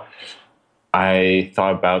 And so I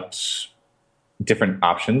thought about different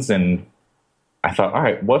options, and I thought, all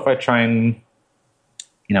right, what if I try and,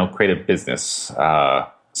 create a business?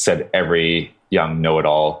 Said every young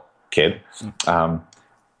know-it-all kid. And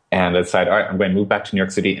I decided, all right, I'm going to move back to New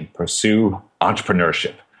York City and pursue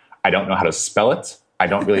entrepreneurship. I don't know how to spell it. I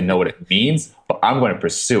don't really know what it means, but I'm going to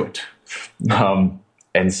pursue it.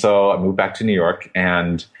 And so I moved back to New York,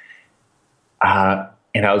 and I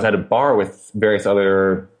was at a bar with various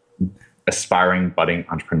other aspiring budding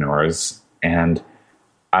entrepreneurs, and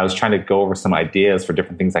I was trying to go over some ideas for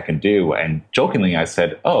different things I can do. And jokingly, I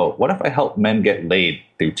said, oh, what if I help men get laid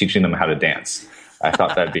through teaching them how to dance? I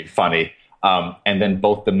thought that'd be funny. And then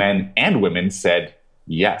both the men and women said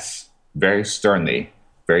yes, very sternly,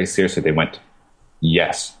 very seriously. They went,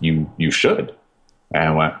 yes, you should. And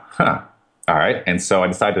I went, huh, all right. And so I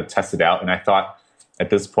decided to test it out. And I thought at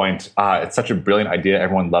this point, it's such a brilliant idea.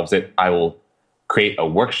 Everyone loves it. I will create a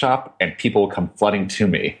workshop and people will come flooding to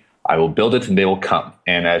me. I will build it and they will come.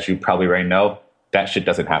 And as you probably already know, that shit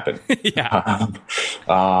doesn't happen.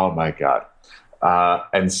 Oh my God.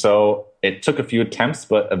 And so it took a few attempts,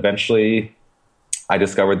 but eventually I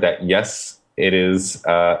discovered that yes, it is,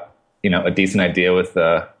 a decent idea with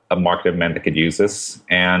a market of men that could use this.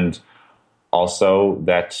 And also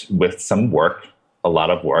that with some work, a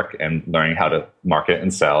lot of work and learning how to market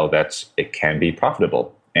and sell, that it can be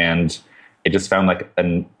profitable. And it just felt like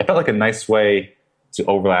a nice way to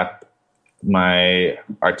overlap my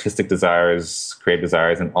artistic desires, creative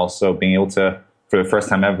desires, and also being able to, for the first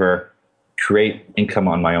time ever, create income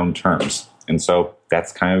on my own terms. And so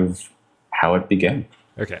that's kind of how it began.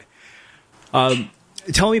 Okay.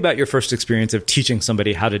 Tell me about your first experience of teaching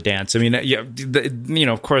somebody how to dance. I mean,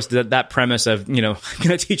 of course, that premise of, I'm going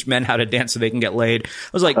to teach men how to dance so they can get laid. I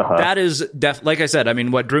was like, that is like I said, I mean,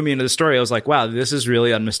 what drew me into the story, I was like, wow, this is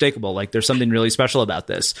really unmistakable. Like, there's something really special about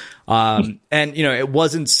this. And, it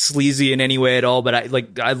wasn't sleazy in any way at all, but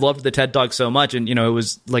I loved the TED Talk so much. And, it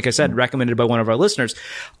was, like I said, recommended by one of our listeners.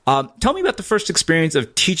 Tell me about the first experience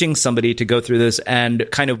of teaching somebody to go through this and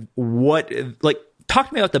kind of talk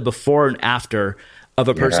to me about the before and after of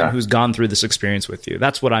a person who's gone through this experience with you.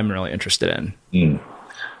 That's what I'm really interested in.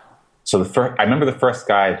 So I remember the first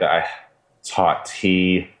guy that I taught,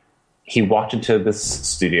 he walked into this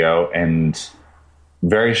studio and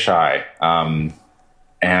very shy,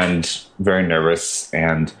 and very nervous.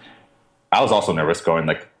 And I was also nervous, going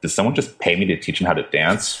like, did someone just pay me to teach him how to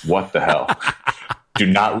dance? What the hell? Do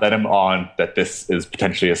not let him on that this is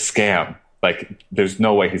potentially a scam. Like, there's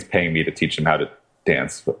no way he's paying me to teach him how to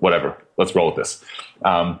dance, but whatever, let's roll with this.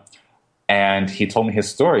 And he told me his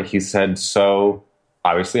story. He said, so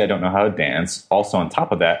obviously I don't know how to dance. Also, on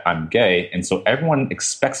top of that, I'm gay. And so everyone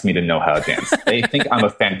expects me to know how to dance. They think I'm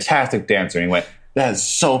a fantastic dancer. And he went, that is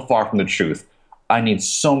so far from the truth. I need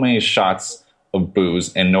so many shots of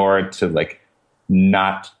booze in order to like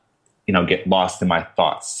not, get lost in my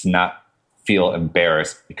thoughts, to not feel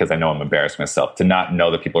embarrassed because I know I'm embarrassed myself, to not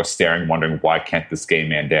know that people are staring, wondering why can't this gay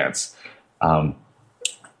man dance.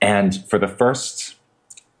 And for the first,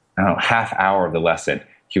 half hour of the lesson,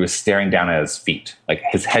 he was staring down at his feet. Like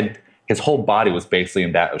his whole body was basically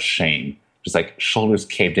in that of shame, just like shoulders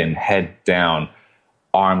caved in, head down,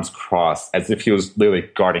 arms crossed, as if he was literally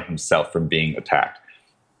guarding himself from being attacked.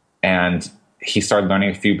 And he started learning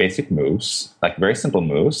a few basic moves, like very simple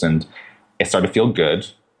moves, and it started to feel good.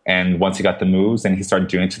 And once he got the moves and he started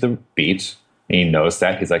doing it to the beat, and he noticed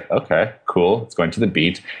that, he's like, okay, cool, it's going to the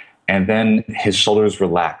beat. And then his shoulders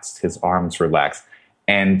relaxed, his arms relaxed.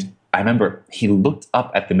 And I remember he looked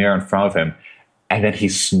up at the mirror in front of him, and then he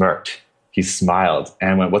smirked. He smiled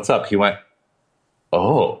and went, what's up? He went,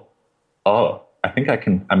 oh, I think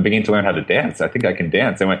I'm beginning to learn how to dance. I think I can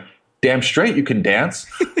dance. I went, damn straight you can dance.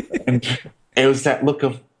 And it was that look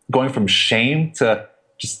of going from shame to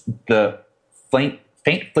just the faint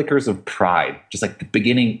flickers of pride, just like the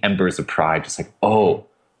beginning embers of pride, just like, oh,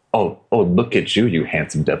 look at you, you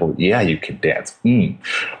handsome devil. Yeah, you can dance.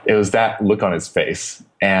 It was that look on his face.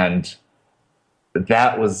 And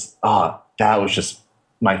that was just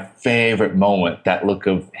my favorite moment, that look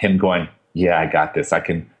of him going, yeah, I got this. I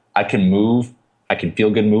can move. I can feel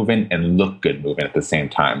good moving and look good moving at the same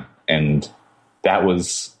time. And that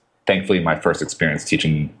was thankfully my first experience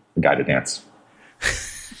teaching a guy to dance.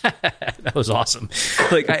 That was awesome.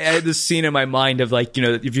 Like I had this scene in my mind of like,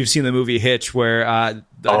 if you've seen the movie Hitch where,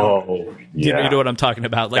 you know what I'm talking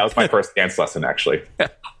about. Like, that was my first dance lesson, actually.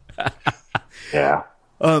 Yeah.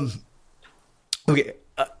 Okay.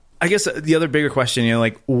 I guess the other bigger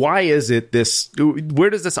question, why is it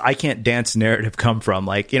where does this I can't dance narrative come from?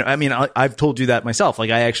 Like, I've told you that myself.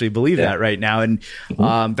 Like, I actually believe that right now. And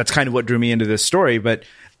that's kind of what drew me into this story. But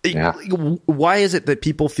why is it that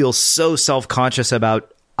people feel so self-conscious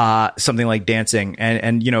about something like dancing?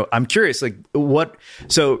 And I'm curious,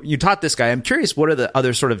 so you taught this guy. I'm curious, what are the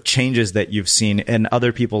other sort of changes that you've seen in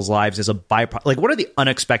other people's lives as a byproduct? Like, what are the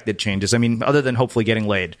unexpected changes? I mean, other than hopefully getting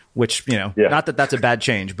laid, which, not that that's a bad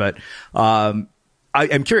change, but I'm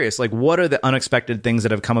curious, like, what are the unexpected things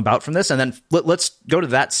that have come about from this? And then let's go to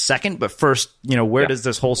that second. But first, where does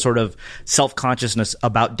this whole sort of self-consciousness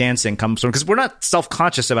about dancing come from? Because we're not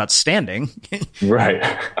self-conscious about standing. Right.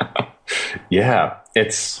 Yeah.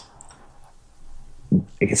 It's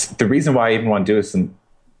the reason why I even want to do this and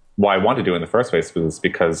why I wanted to do it in the first place was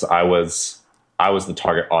because I was the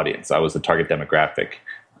target audience. I was the target demographic.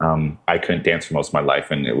 I couldn't dance for most of my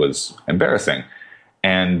life, and it was embarrassing.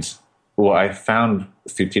 And what I found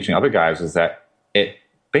through teaching other guys was that it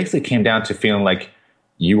basically came down to feeling like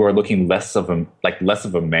you are looking less of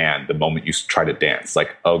a man the moment you try to dance.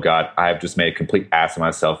 Like, oh God, I've just made a complete ass of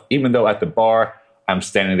myself. Even though at the bar I'm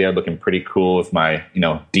standing there looking pretty cool with my,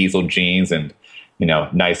 diesel jeans and,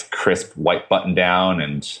 nice crisp white button down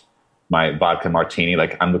and my vodka martini.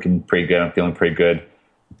 Like, I'm looking pretty good. I'm feeling pretty good.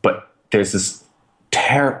 But there's this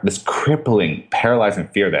crippling, paralyzing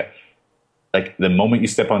fear that, like, the moment you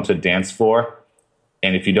step onto a dance floor,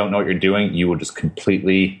 and if you don't know what you're doing, you will just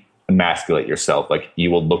completely emasculate yourself. Like,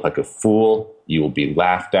 you will look like a fool. You will be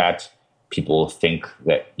laughed at. People will think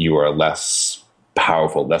that you are less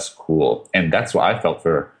powerful, less cool. And that's what I felt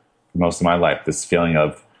for most of my life, this feeling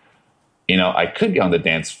of, I could get on the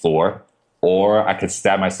dance floor, or I could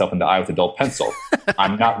stab myself in the eye with a dull pencil.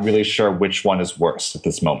 I'm not really sure which one is worse at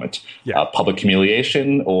this moment. Yeah. Public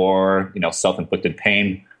humiliation or, self-inflicted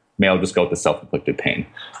pain. Maybe I'll just go with the self-inflicted pain.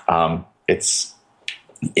 And most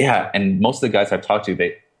of the guys I've talked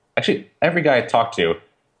to, every guy I talk to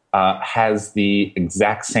has the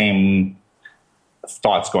exact same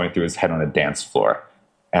thoughts going through his head on a dance floor.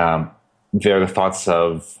 They're the thoughts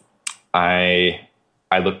of, I'm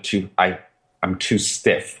too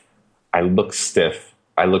stiff. I look stiff.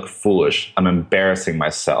 I look foolish. I'm embarrassing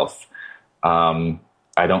myself. I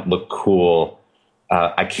don't look cool.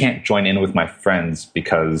 I can't join in with my friends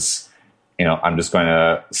because, I'm just going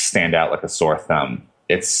to stand out like a sore thumb.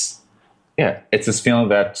 It's this feeling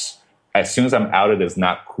that as soon as I'm outed as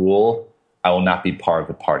not cool, I will not be part of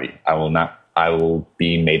the party. I will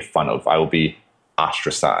be made fun of. I will be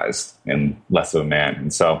ostracized and less of a man.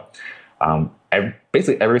 And so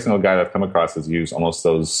basically every single guy that I've come across has used almost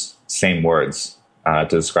those same words to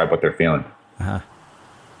describe what they're feeling. Uh-huh.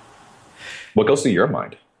 What goes through your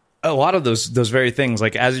mind? A lot of those very things,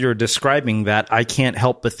 like as you're describing that, I can't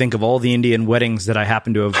help but think of all the Indian weddings that I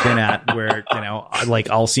happen to have been at where,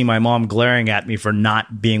 I'll see my mom glaring at me for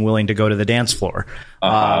not being willing to go to the dance floor.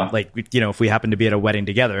 Uh-huh. If we happen to be at a wedding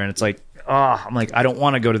together and it's like, I'm like, I don't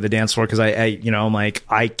want to go to the dance floor because I'm like,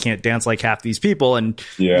 I can't dance like half these people. And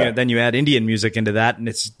then you add Indian music into that and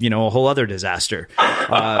it's, a whole other disaster.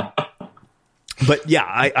 But yeah,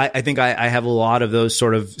 I think I have a lot of those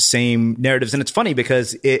sort of same narratives. And it's funny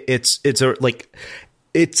because it's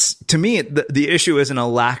to me, the issue isn't a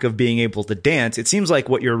lack of being able to dance. It seems like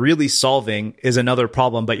what you're really solving is another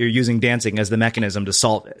problem, but you're using dancing as the mechanism to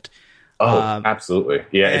solve it. Oh, absolutely.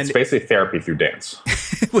 Yeah. It's basically therapy through dance,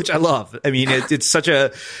 which I love. I mean, it's such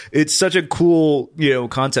a cool,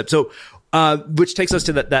 concept. So, which takes us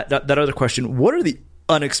to that other question. What are the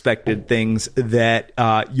unexpected things that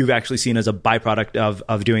you've actually seen as a byproduct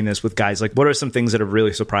of doing this with guys? Like, what are some things that have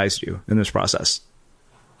really surprised you in this process?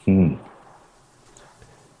 The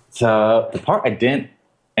part I didn't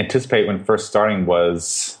anticipate when first starting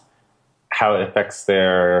was how it affects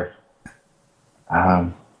their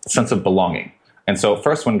sense of belonging. And so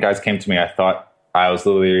first when guys came to me, I thought I was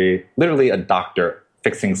literally a doctor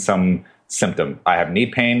fixing some symptom. I have knee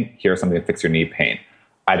pain. Here's something to fix your knee pain.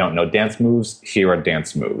 I don't know dance moves. Here are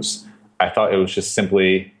dance moves. I thought it was just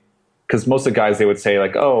simply because most of the guys, they would say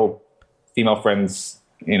like, oh, female friends,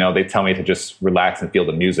 they tell me to just relax and feel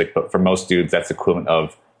the music. But for most dudes, that's equivalent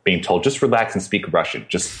of being told, just relax and speak Russian.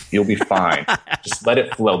 You'll be fine. Just let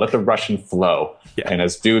it flow. Let the Russian flow. Yeah. And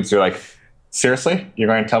as dudes, you're like, seriously? You're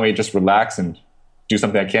going to tell me just relax and do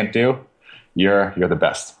something I can't do? You're the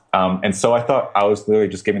best. And so I thought I was literally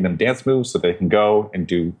just giving them dance moves so they can go and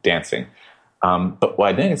do dancing. But what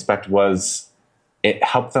I didn't expect was it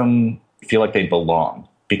helped them feel like they belong.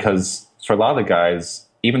 Because for a lot of the guys,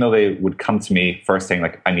 even though they would come to me first saying,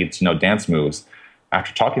 like, I need to know dance moves,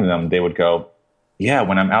 after talking to them, they would go, yeah,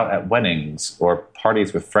 when I'm out at weddings or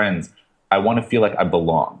parties with friends, I want to feel like I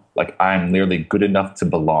belong. Like I'm literally good enough to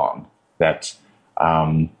belong. That,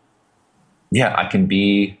 I can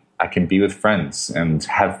be with friends and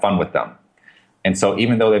have fun with them. And so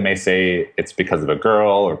even though they may say it's because of a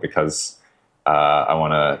girl or because I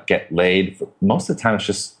want to get laid, most of the time it's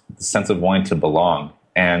just the sense of wanting to belong.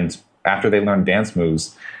 And after they learn dance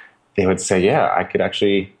moves, they would say, yeah, I could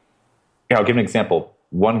actually, I'll give an example.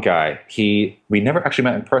 One guy, we never actually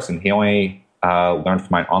met in person. He only learned from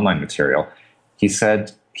my online material. He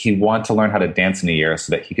said he wanted to learn how to dance in a year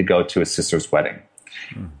so that he could go to his sister's wedding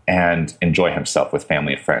and enjoy himself with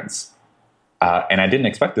family and friends. And I didn't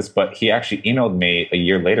expect this, but he actually emailed me a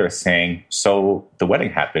year later saying, so the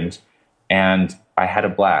wedding happened and I had a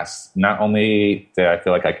blast. Not only did I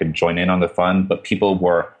feel like I could join in on the fun, but people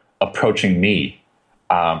were approaching me.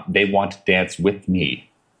 They want to dance with me.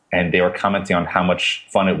 And they were commenting on how much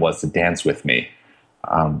fun it was to dance with me.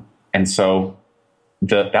 And so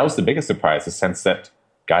that was the biggest surprise, the sense that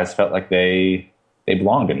guys felt like they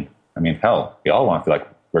belonged. And I mean, hell, we all want to feel like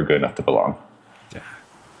we're good enough to belong. Yeah.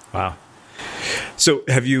 Wow. So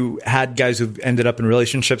have you had guys who've ended up in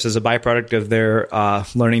relationships as a byproduct of their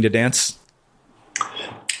learning to dance?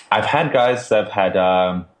 I've had guys that have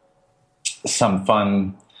had some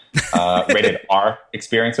fun rated R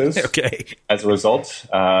experiences. Okay. As a result,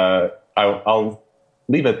 I'll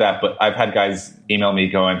leave it at that. But I've had guys email me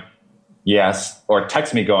going, yes, or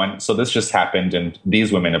text me going, so this just happened and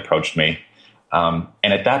these women approached me. And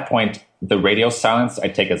at that point, the radio silence I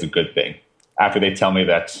take as a good thing. After they tell me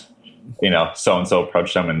that, so-and-so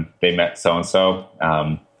approached them and they met so-and-so.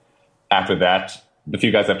 After that, the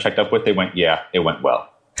few guys I've checked up with, they went, yeah, it went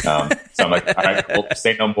well. So I'm like, all right, cool,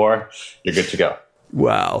 say no more. You're good to go.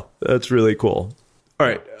 Wow. That's really cool. All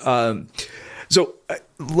right. So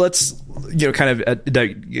let's, kind of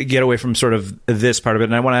get away from sort of this part of it.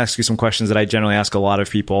 And I want to ask you some questions that I generally ask a lot of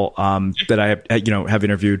people that I have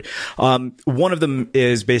interviewed. One of them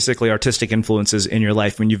is basically artistic influences in your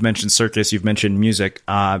life. When you've mentioned circus, you've mentioned music.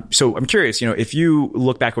 So I'm curious, if you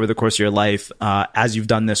look back over the course of your life, as you've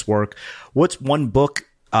done this work, what's one book,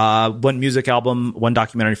 one music album, one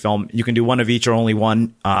documentary film, you can do one of each or only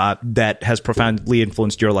one, that has profoundly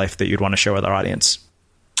influenced your life that you'd want to share with our audience?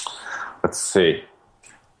 Let's see.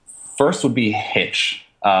 First would be Hitch,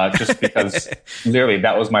 just because literally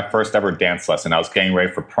that was my first ever dance lesson. I was getting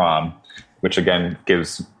ready for prom, which again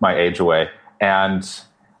gives my age away. And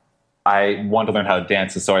I wanted to learn how to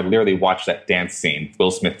dance. And so I literally watched that dance scene,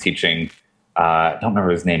 Will Smith teaching, I don't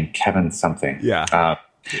remember his name, Kevin something. Yeah.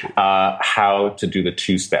 How to do the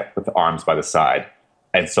two-step with the arms by the side.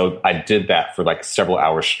 And so I did that for like several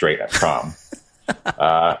hours straight at prom.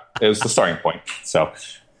 It was the starting point. So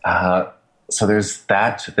there's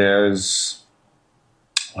that. There's,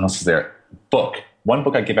 what else is there? Book. One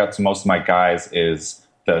book I give out to most of my guys is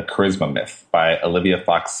The Charisma Myth by Olivia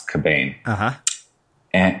Fox Cabane. Uh-huh.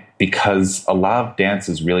 And because a lot of dance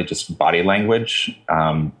is really just body language,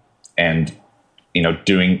 and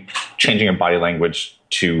changing your body language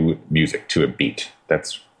to music, to a beat.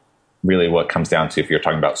 That's really what it comes down to if you're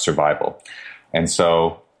talking about survival. And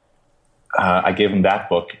so I gave him that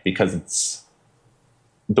book because it's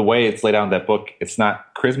the way it's laid out in that book. It's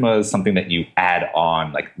not, charisma is something that you add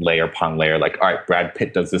on, like layer upon layer. Like, all right, Brad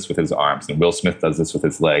Pitt does this with his arms and Will Smith does this with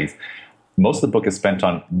his legs. Most of the book is spent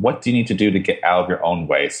on what do you need to do to get out of your own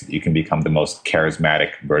way so that you can become the most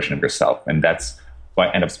charismatic version of yourself. And that's what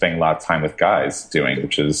I end up spending a lot of time with guys doing,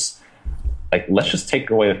 which is like, let's just take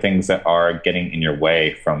away the things that are getting in your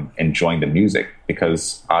way from enjoying the music,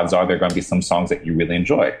 because odds are there are going to be some songs that you really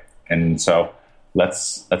enjoy. And so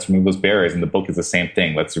let's remove those barriers. And the book is the same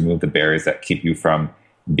thing. Let's remove the barriers that keep you from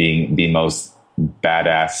being the most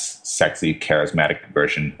badass, sexy, charismatic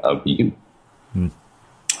version of you.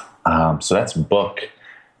 So that's book.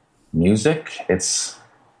 Music, it's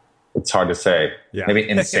hard to say. Yeah. Maybe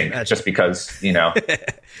NSYNC, just because,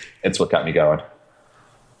 it's what got me going.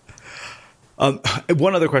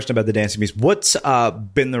 One other question about the dancing piece. What's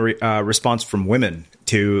been the response from women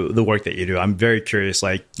to the work that you do? I'm very curious.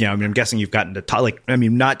 I'm guessing you've gotten to talk,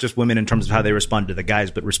 not just women in terms of how they respond to the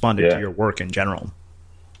guys, but responded to your work in general.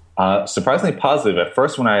 Surprisingly positive. At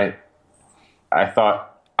first, when I thought,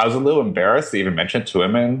 I was a little embarrassed to even mention it to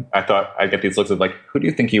women. I thought I'd get these looks of like, who do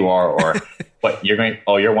you think you are? Or, but you're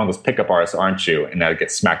one of those pickup artists, aren't you? And I'd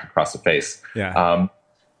get smacked across the face. Yeah.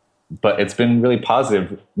 But it's been really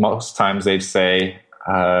positive. Most times they'd say,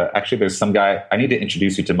 actually, there's some guy, I need to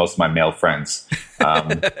introduce you to most of my male friends.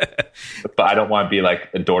 But I don't want to be like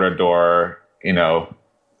a door-to-door, I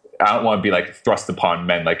don't want to be like thrust upon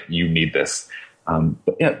men like, you need this.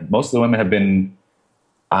 But yeah, most of the women have been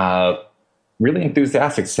really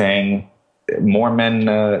enthusiastic, saying more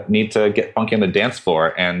men need to get funky on the dance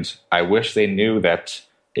floor. And I wish they knew that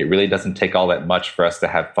it really doesn't take all that much for us to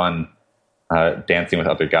have fun dancing with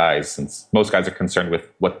other guys, since most guys are concerned with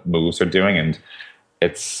what moves they're doing. And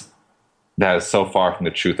that is so far from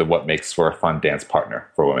the truth of what makes for a fun dance partner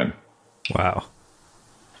for women. Wow.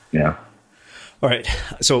 Yeah. All right.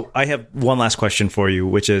 So I have one last question for you,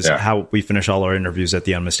 which is how we finish all our interviews at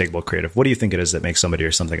the Unmistakable Creative. What do you think it is that makes somebody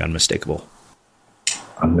or something unmistakable?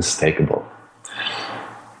 Unmistakable.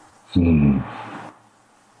 I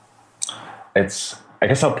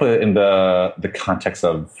guess I'll put it in the context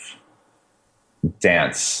of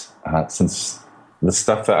dance, since the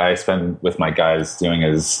stuff that I spend with my guys doing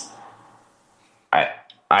is,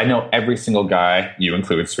 I know every single guy, you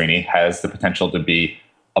included, Srini, has the potential to be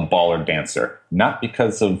a baller dancer, not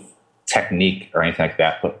because of technique or anything like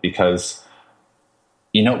that, but because,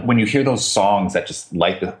 when you hear those songs that just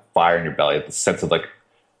light the fire in your belly, the sense of like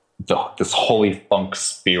this holy funk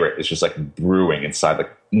spirit is just like brewing inside, like,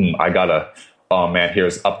 oh man,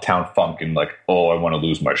 here's Uptown Funk, and like, oh, I want to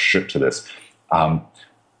lose my shit to this.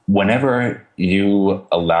 Whenever you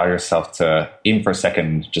allow yourself to, even for a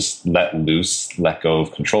second, just let loose, let go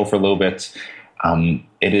of control for a little bit,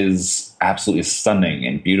 it is absolutely stunning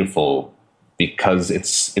and beautiful, because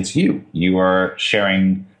it's you. You are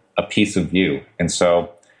sharing a piece of you. And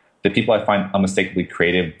so the people I find unmistakably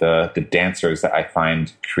creative, the dancers that I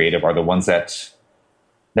find creative, are the ones that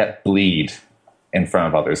bleed in front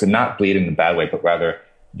of others, and not bleed in a bad way, but rather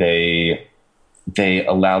they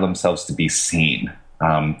allow themselves to be seen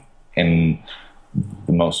in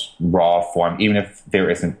the most raw form, even if there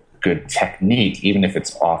isn't good technique, even if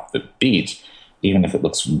it's off the beat, even if it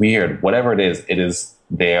looks weird, whatever it is,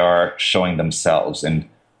 they are showing themselves. And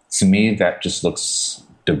to me, that just looks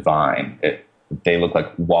divine. They look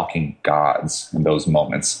like walking gods in those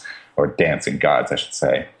moments, or dancing gods, I should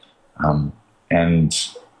say. And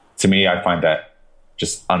to me, I find that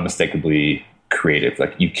just unmistakably creative.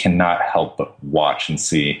 Like, you cannot help but watch and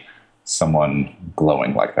see someone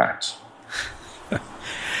glowing like that.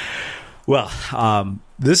 Well,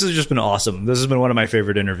 this has just been awesome. This has been one of my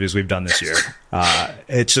favorite interviews we've done this year.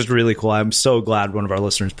 It's just really cool. I'm so glad one of our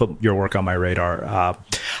listeners put your work on my radar.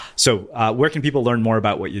 So where can people learn more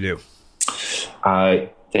about what you do?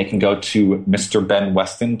 They can go to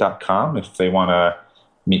mrbenweston.com if they want to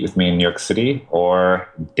meet with me in New York City, or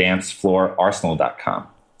dancefloorarsenal.com.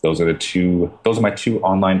 Those are my two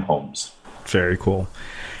online homes. Very cool.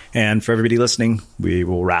 And for everybody listening, we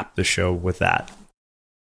will wrap the show with that.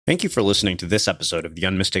 Thank you for listening to this episode of the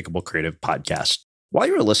Unmistakable Creative Podcast. While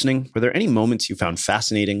you were listening, were there any moments you found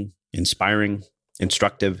fascinating, inspiring,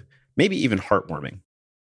 instructive, maybe even heartwarming?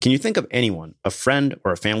 Can you think of anyone, a friend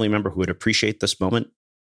or a family member who would appreciate this moment?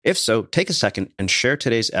 If so, take a second and share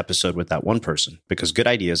today's episode with that one person, because good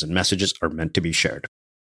ideas and messages are meant to be shared.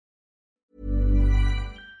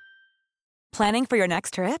 Planning for your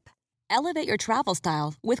next trip? Elevate your travel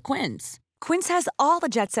style with Quince. Quince has all the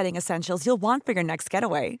jet-setting essentials you'll want for your next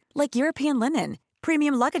getaway, like European linen,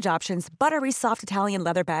 premium luggage options, buttery soft Italian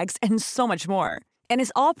leather bags, and so much more. And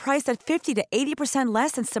is all priced at 50 to 80%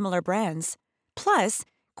 less than similar brands. Plus,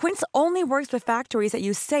 Quince only works with factories that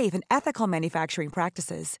use safe and ethical manufacturing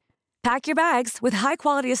practices. Pack your bags with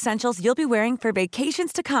high-quality essentials you'll be wearing for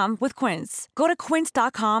vacations to come with Quince. Go to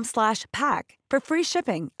quince.com/pack for free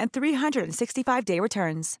shipping and 365-day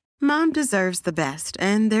returns. Mom deserves the best,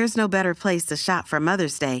 and there's no better place to shop for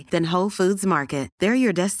Mother's Day than Whole Foods Market. They're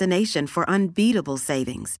your destination for unbeatable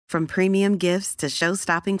savings, from premium gifts to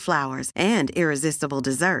show-stopping flowers and irresistible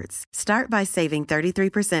desserts. Start by saving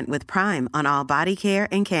 33% with Prime on all body care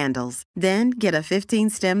and candles. Then get a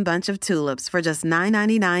 15-stem bunch of tulips for just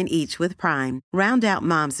 $9.99 each with Prime. Round out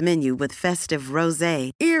Mom's menu with festive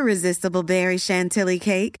rosé, irresistible berry chantilly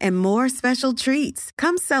cake, and more special treats.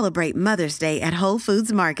 Come celebrate Mother's Day at Whole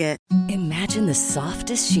Foods Market. Imagine the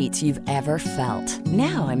softest sheets you've ever felt.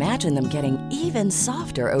 Now imagine them getting even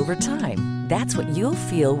softer over time. That's what you'll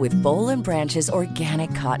feel with Boll & Branch's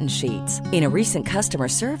organic cotton sheets. In a recent customer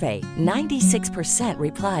survey, 96%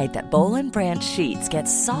 replied that Boll & Branch sheets get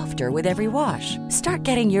softer with every wash. Start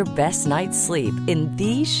getting your best night's sleep in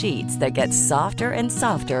these sheets that get softer and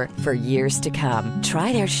softer for years to come.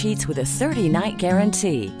 Try their sheets with a 30-night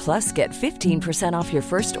guarantee. Plus, get 15% off your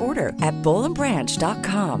first order at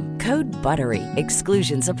bollandbranch.com. Code BUTTERY.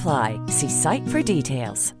 Exclusions apply. See site for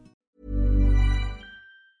details.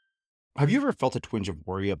 Have you ever felt a twinge of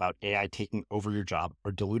worry about AI taking over your job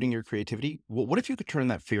or diluting your creativity? Well, what if you could turn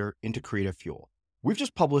that fear into creative fuel? We've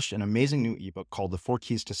just published an amazing new ebook called The 4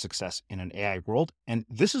 Keys to Success in an AI World, and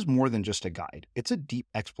this is more than just a guide. It's a deep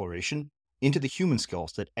exploration into the human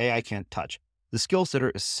skills that AI can't touch, the skills that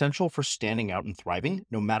are essential for standing out and thriving,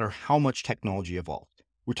 no matter how much technology evolves.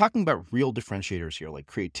 We're talking about real differentiators here, like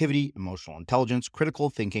creativity, emotional intelligence, critical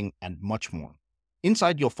thinking, and much more.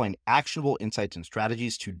 Inside, you'll find actionable insights and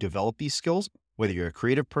strategies to develop these skills, whether you're a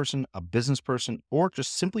creative person, a business person, or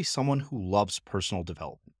just simply someone who loves personal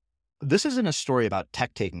development. This isn't a story about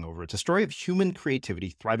tech taking over. It's a story of human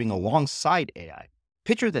creativity thriving alongside AI.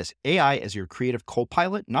 Picture this, AI as your creative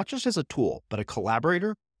co-pilot, not just as a tool, but a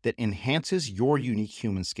collaborator that enhances your unique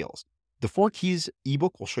human skills. The 4 Keys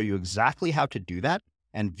ebook will show you exactly how to do that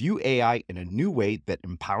and view AI in a new way that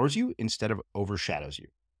empowers you instead of overshadows you.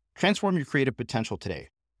 Transform your creative potential today.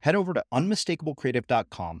 Head over to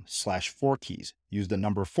unmistakablecreative.com/4keys. Use the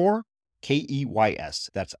number 4, KEYS.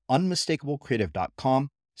 That's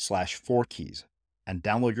unmistakablecreative.com/4keys and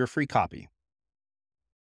download your free copy.